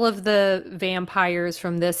the vampires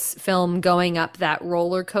from this film going up that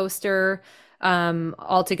roller coaster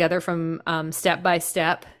all together from step by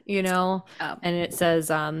step, Oh. and it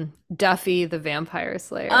says Duffy the Vampire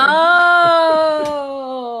Slayer.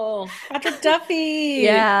 Oh, Patrick Duffy.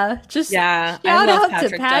 Yeah, just Yeah, I shout love out to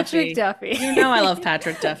Patrick Patrick Duffy. Duffy. You know I love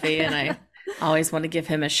Patrick Duffy, and I always want to give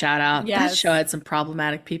him a shout out. That Yes. show had some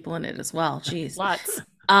problematic people in it as well. Jeez. Lots.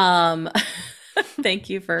 Um, thank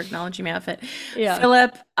you for acknowledging my outfit. Yeah.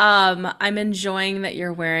 Philip, I'm enjoying that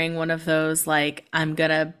you're wearing one of those like I'm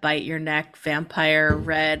gonna bite your neck vampire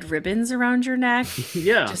red ribbons around your neck.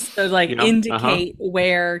 Yeah. Just to like Uh-huh. indicate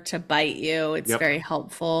where to bite you. It's Yep. very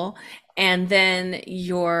helpful. And then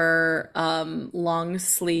your long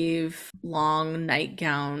sleeve, long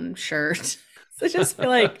nightgown shirt. I just feel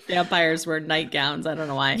like vampires wear nightgowns. I don't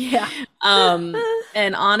know why. Yeah.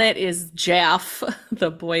 And on it is Jeff, the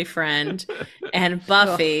boyfriend, and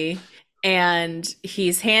Buffy, and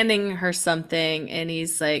he's handing her something, and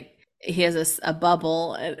he's like, he has a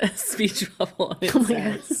bubble, a speech bubble, and Oh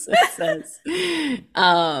my it says,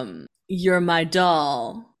 "You're my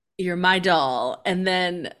doll, you're my doll," and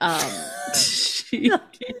then she,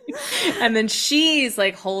 and then she's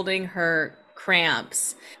like holding her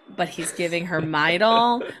cramps, but he's giving her my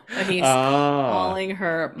doll, but he's calling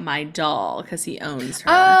her my doll because he owns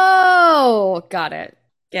her. Oh, got it.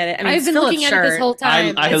 Get it? I mean, I've it's been Philip's looking at it this shirt. whole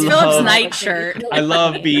time. I It's love- Philip's nightshirt. I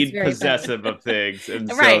love It's being very funny. possessive of things, and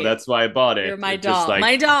so Right. that's why I bought it. You're my It's just doll. like,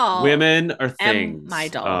 My doll. women are M things. my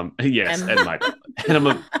doll. Yes, M- and my doll. And I'm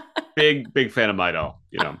a big fan of my doll.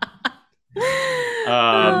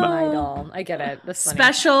 Oh, my doll. I get it. That's funny.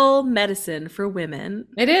 Special medicine for women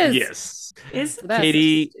It is. Yes. is The best.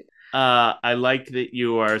 Katie, I like that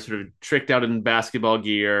you are sort of tricked out in basketball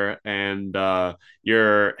gear, and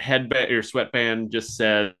your your sweatband just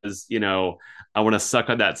says, I want to suck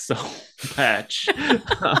on that soul patch. Made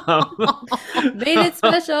it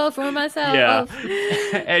special for myself. Yeah.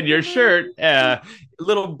 And your shirt, a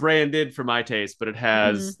little branded for my taste, but it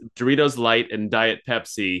has Doritos Light and Diet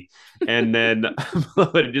Pepsi. And then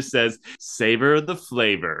it just says, savor the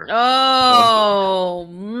flavor. Oh,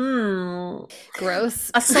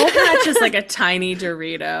 Gross. a soul patch is like a tiny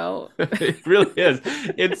Dorito. It really is.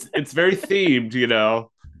 It's very themed,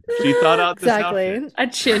 She thought out this Exactly. outfit. A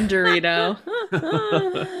chin Dorito.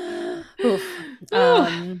 Oof.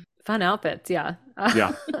 Fun outfits, yeah.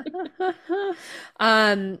 Yeah.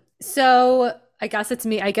 So I guess it's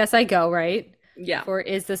me. I guess I go, right? Yeah. For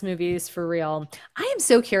is this movie is for real? I am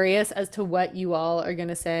so curious as to what you all are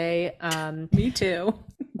gonna say. Me too.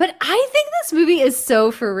 But I think this movie is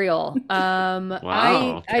so for real.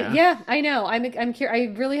 Wow. I know. I'm curious.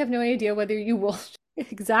 I really have no idea whether you will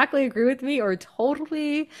exactly agree with me or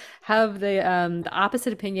totally have the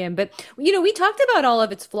opposite opinion. But we talked about all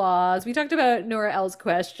of its flaws. We talked about Nora L's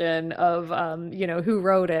question of who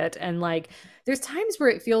wrote it, and like there's times where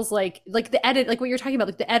it feels like the edit, like what you're talking about,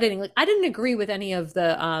 like the editing. Like I didn't agree with any of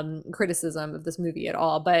the criticism of this movie at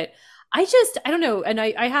all, but I don't know. And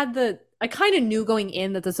I kind of knew going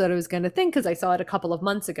in that this is what I was going to think because I saw it a couple of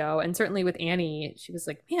months ago. And certainly with Annie, she was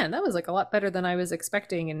like, man, that was like a lot better than I was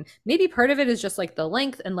expecting. And maybe part of it is just like the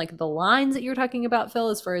length and like the lines that you're talking about, Phil,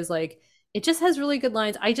 as far as like, it just has really good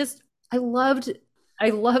lines. I I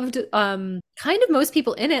loved kind of most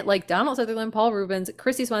people in it, like Donald Sutherland, Paul Rubens,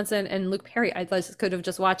 Christy Swanson, and Luke Perry. I could have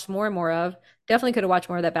just watched more and more of. Definitely could have watched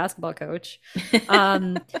more of that basketball coach. But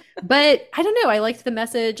I don't know. I liked the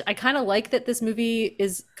message. I kind of like that this movie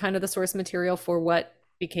is kind of the source material for what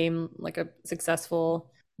became like a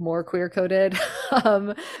successful, more queer-coded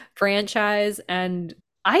franchise, and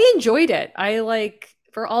I enjoyed it. I like,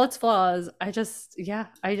 for all its flaws, I just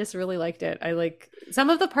really liked it. I like, some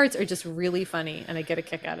of the parts are just really funny and I get a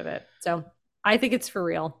kick out of it. So I think it's for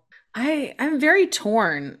real. I'm very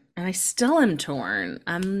torn, and I still am torn.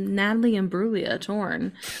 I'm Natalie Imbruglia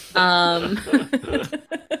torn. Nothing's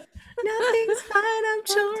fine, I'm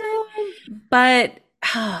torn. But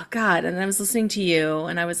oh God, and I was listening to you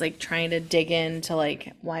and I was like trying to dig into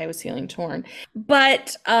like why I was feeling torn.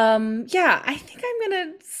 But yeah, I think I'm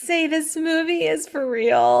gonna say this movie is for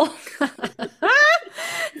real.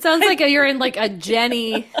 Sounds like you're in like a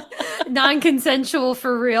Jenny non-consensual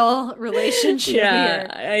for real relationship Yeah, here.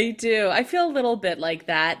 I do. I feel a little bit like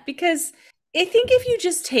that because I think if you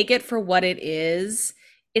just take it for what it is,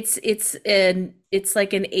 it's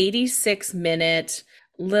like an 86-minute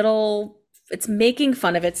little, it's making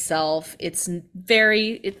fun of itself.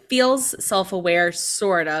 It feels self-aware,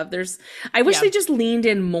 sort of. I wish Yeah. they just leaned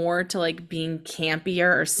in more to like being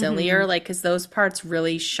campier or sillier, like, because those parts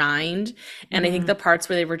really shined. And I think the parts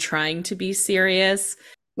where they were trying to be serious,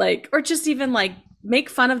 like, or just even like make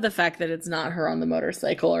fun of the fact that it's not her on the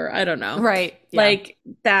motorcycle, or I don't know. Right. Yeah. Like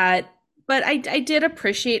that. But I did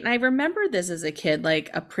appreciate, and I remember this as a kid, like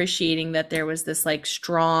appreciating that there was this like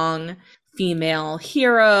strong female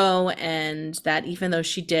hero, and that even though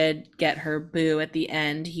she did get her boo at the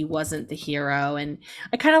end, he wasn't the hero. And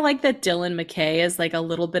I kind of like that Dylan McKay is like a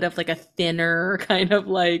little bit of like a thinner kind of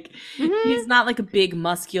like, he's not like a big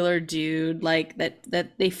muscular dude, like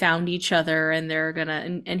that they found each other and they're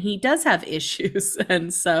gonna, and he does have issues.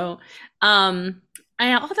 And so all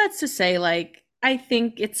that's to say, like, I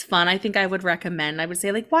think it's fun. I think I would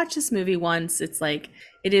say like watch this movie once. It's like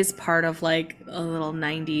it is part of like a little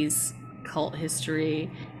 90s cult history.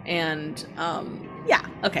 And yeah,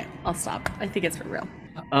 okay, I'll stop. I think it's for real.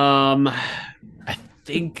 I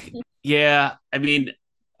think, yeah, I mean,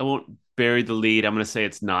 I won't bury the lead. I'm gonna say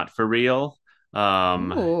it's not for real.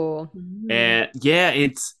 Ooh. And yeah,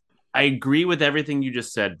 I agree with everything you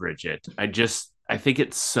just said, Bridget. I think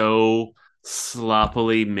it's so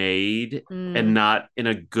sloppily made and not in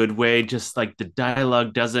a good way. Just like the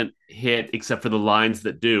dialogue doesn't hit except for the lines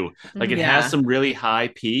that do. Like it has some really high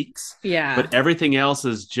peaks, Yeah. but everything else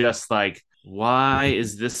is just like, why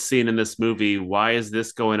is this scene in this movie? Why is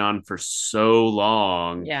this going on for so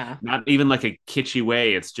long? Yeah. Not even like a kitschy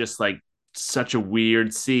way. It's just like such a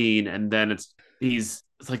weird scene. And then it's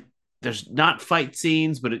like, there's not fight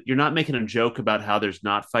scenes, but you're not making a joke about how there's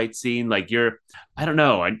not fight scene. Like I don't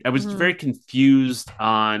know. I was very confused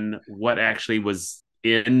on what actually was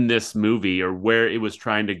in this movie or where it was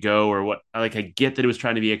trying to go or what, like, I get that it was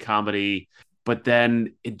trying to be a comedy, but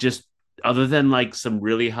then it just, other than like some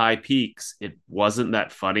really high peaks, it wasn't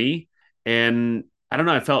that funny. And I don't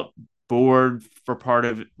know. I felt bored for part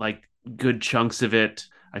of like good chunks of it.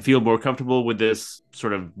 I feel more comfortable with this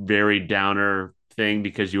sort of very downer thing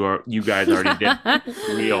because you guys already did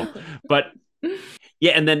real. But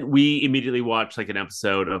yeah, and then we immediately watched like an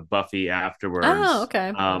episode of Buffy afterwards. Oh,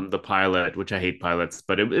 okay. The pilot, which I hate pilots,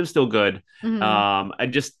 but it was still good.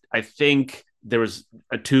 I think there was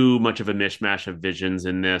too much of a mishmash of visions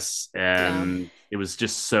in this, and it was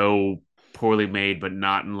just so poorly made, but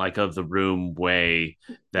not in like of the room way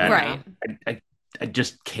that Right. I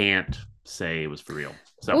just can't say it was for real.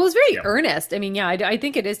 So, Well, it was very earnest. I mean, yeah, I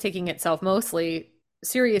think it is taking itself mostly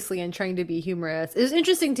seriously and trying to be humorous. It was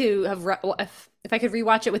interesting to have, if I could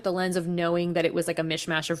rewatch it with the lens of knowing that it was like a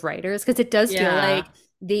mishmash of writers, because it does feel like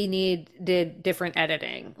they did different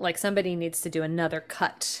editing. Like somebody needs to do another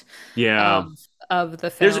cut of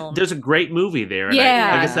the film. There's a great movie there. And like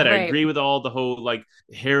I said, I agree with all the whole like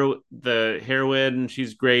the heroine,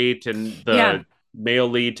 she's great, and the male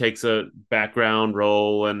lead takes a background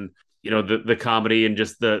role, and you know the comedy and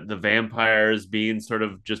just the vampires being sort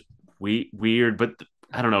of just weird, but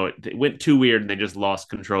I don't know, it went too weird and they just lost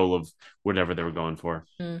control of whatever they were going for.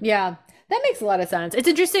 Yeah, that makes a lot of sense. It's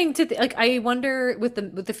interesting to like, I wonder with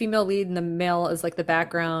the female lead and the male as like the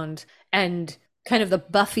background and kind of the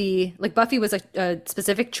Buffy, like Buffy was a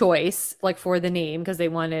specific choice like for the name because they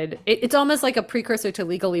wanted it's almost like a precursor to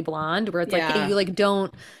Legally Blonde where it's like, hey, you like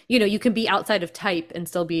don't, you know, you can be outside of type and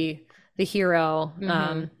still be the hero,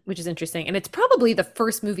 which is interesting. And it's probably the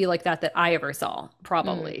first movie like that I ever saw,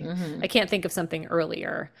 probably. I can't think of something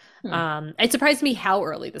earlier. It surprised me how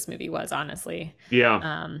early this movie was, honestly.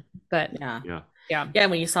 Yeah. But yeah. Yeah. Yeah,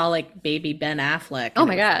 when you saw like baby Ben Affleck. Oh and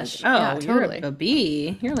my it was gosh. like, oh, Yeah, you're totally. a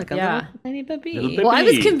baby. You're like a little tiny baby. Little baby. Well, I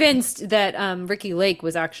was convinced that Ricky Lake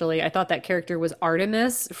was actually, I thought that character was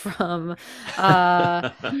Artemis from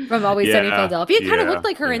Always Sunny in Philadelphia. It kind of looked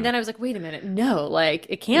like her, and then I was like, wait a minute, no, like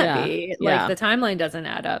it can't be. Like the timeline doesn't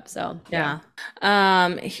add up. So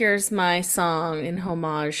Here's my song in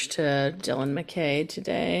homage to Dylan McKay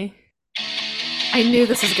today. I knew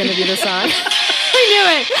this was going to be the song. I knew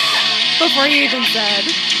it before you even said.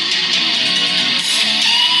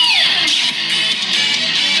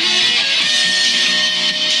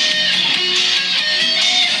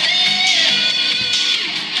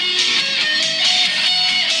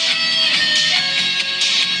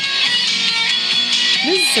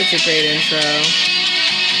 This is such a great intro.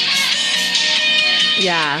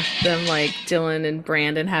 Yeah, them like Dylan and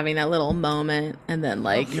Brandon having that little moment, and then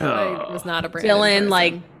like I was not a Brandon Dylan person.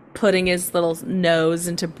 like putting his little nose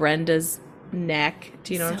into Brenda's neck.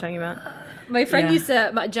 Do you know what I'm talking about? My friend used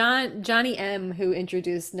to, Johnny M, who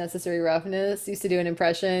introduced Necessary Roughness, used to do an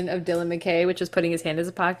impression of Dylan McKay, which was putting his hand in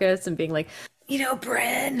his pockets and being like, you know,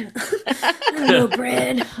 Bren. I know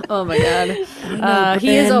Bren. Oh my God.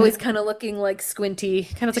 He is always kind of looking like squinty,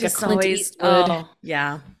 kind of like a Clint Eastwood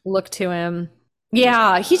look to him.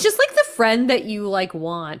 Yeah, he's just like the friend that you like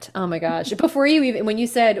want. Oh my gosh. Before you even, when you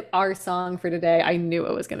said our song for today, I knew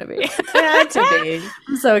it was going to be. It had to be.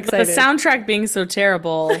 I'm so excited. But the soundtrack being so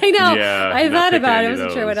terrible. I know. Yeah, I thought about it. I any of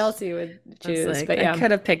wasn't sure what those. else you would choose. Like, but yeah. I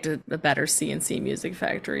could have picked a better CNC Music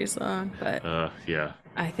Factory song, but Yeah.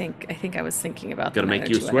 I think I was thinking about Gonna the make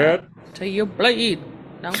you night sweat till you bleed.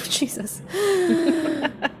 No, Jesus.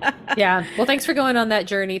 Yeah. Well, thanks for going on that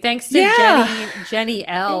journey. Thanks to Jenny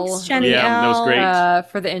L. Thanks, Jenny L. that was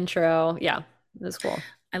great. For the intro. Yeah, it was cool.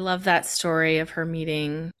 I love that story of her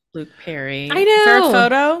meeting Luke Perry. I know. Is there a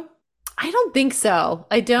photo? I don't think so.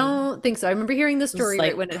 I remember hearing the story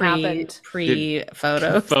right when it happened.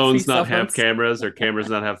 Pre-photo. Phones not have cameras, or cameras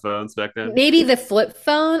not have phones back then. Maybe the flip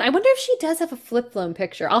phone. I wonder if she does have a flip phone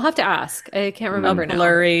picture. I'll have to ask. I can't remember now.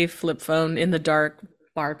 Blurry flip phone in the dark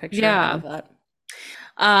bar picture. Yeah. I love that.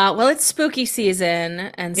 Well, it's spooky season,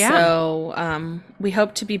 and so we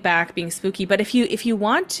hope to be back being spooky. But if you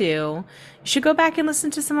want to, you should go back and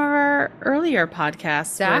listen to some of our earlier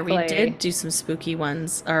podcasts where we did do some spooky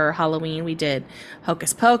ones. Or Halloween, we did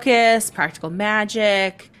Hocus Pocus, Practical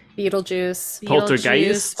Magic, Beetlejuice,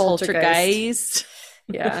 Poltergeist.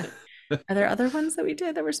 Yeah. Are there other ones that we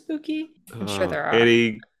did that were spooky? I'm sure there are.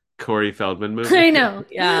 Any Corey Feldman movie. I know.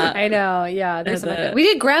 Yeah. I know. Yeah. There's we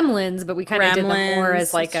did Gremlins, but we kind of did them more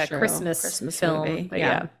as like a Christmas film. movie. But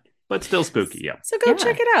yeah. But still spooky, yeah. So go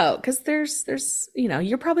check it out, because there's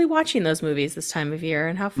you're probably watching those movies this time of year,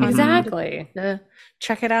 and how fun Exactly. to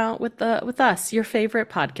check it out with us, your favorite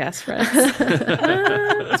podcast friends.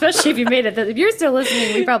 Especially if you made it. If you're still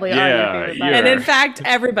listening, we probably are your favorite podcast. And in fact,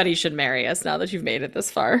 everybody should marry us now that you've made it this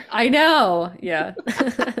far. I know. Yeah.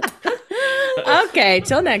 Okay,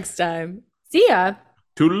 till next time. See ya.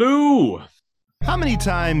 Toodaloo. How many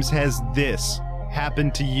times has this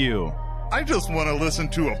happened to you? I just want to listen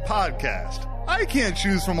to a podcast. I can't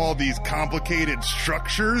choose from all these complicated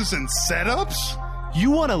structures and setups.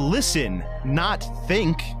 You want to listen, not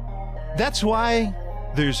think. That's why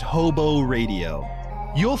there's Hobo Radio.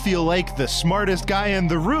 You'll feel like the smartest guy in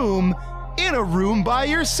the room in a room by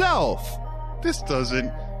yourself. This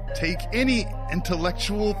doesn't take any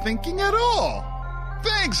intellectual thinking at all.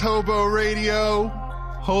 Thanks, Hobo Radio.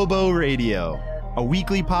 Hobo Radio, a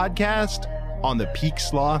weekly podcast on the Peak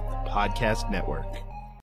Sloth Podcast Network.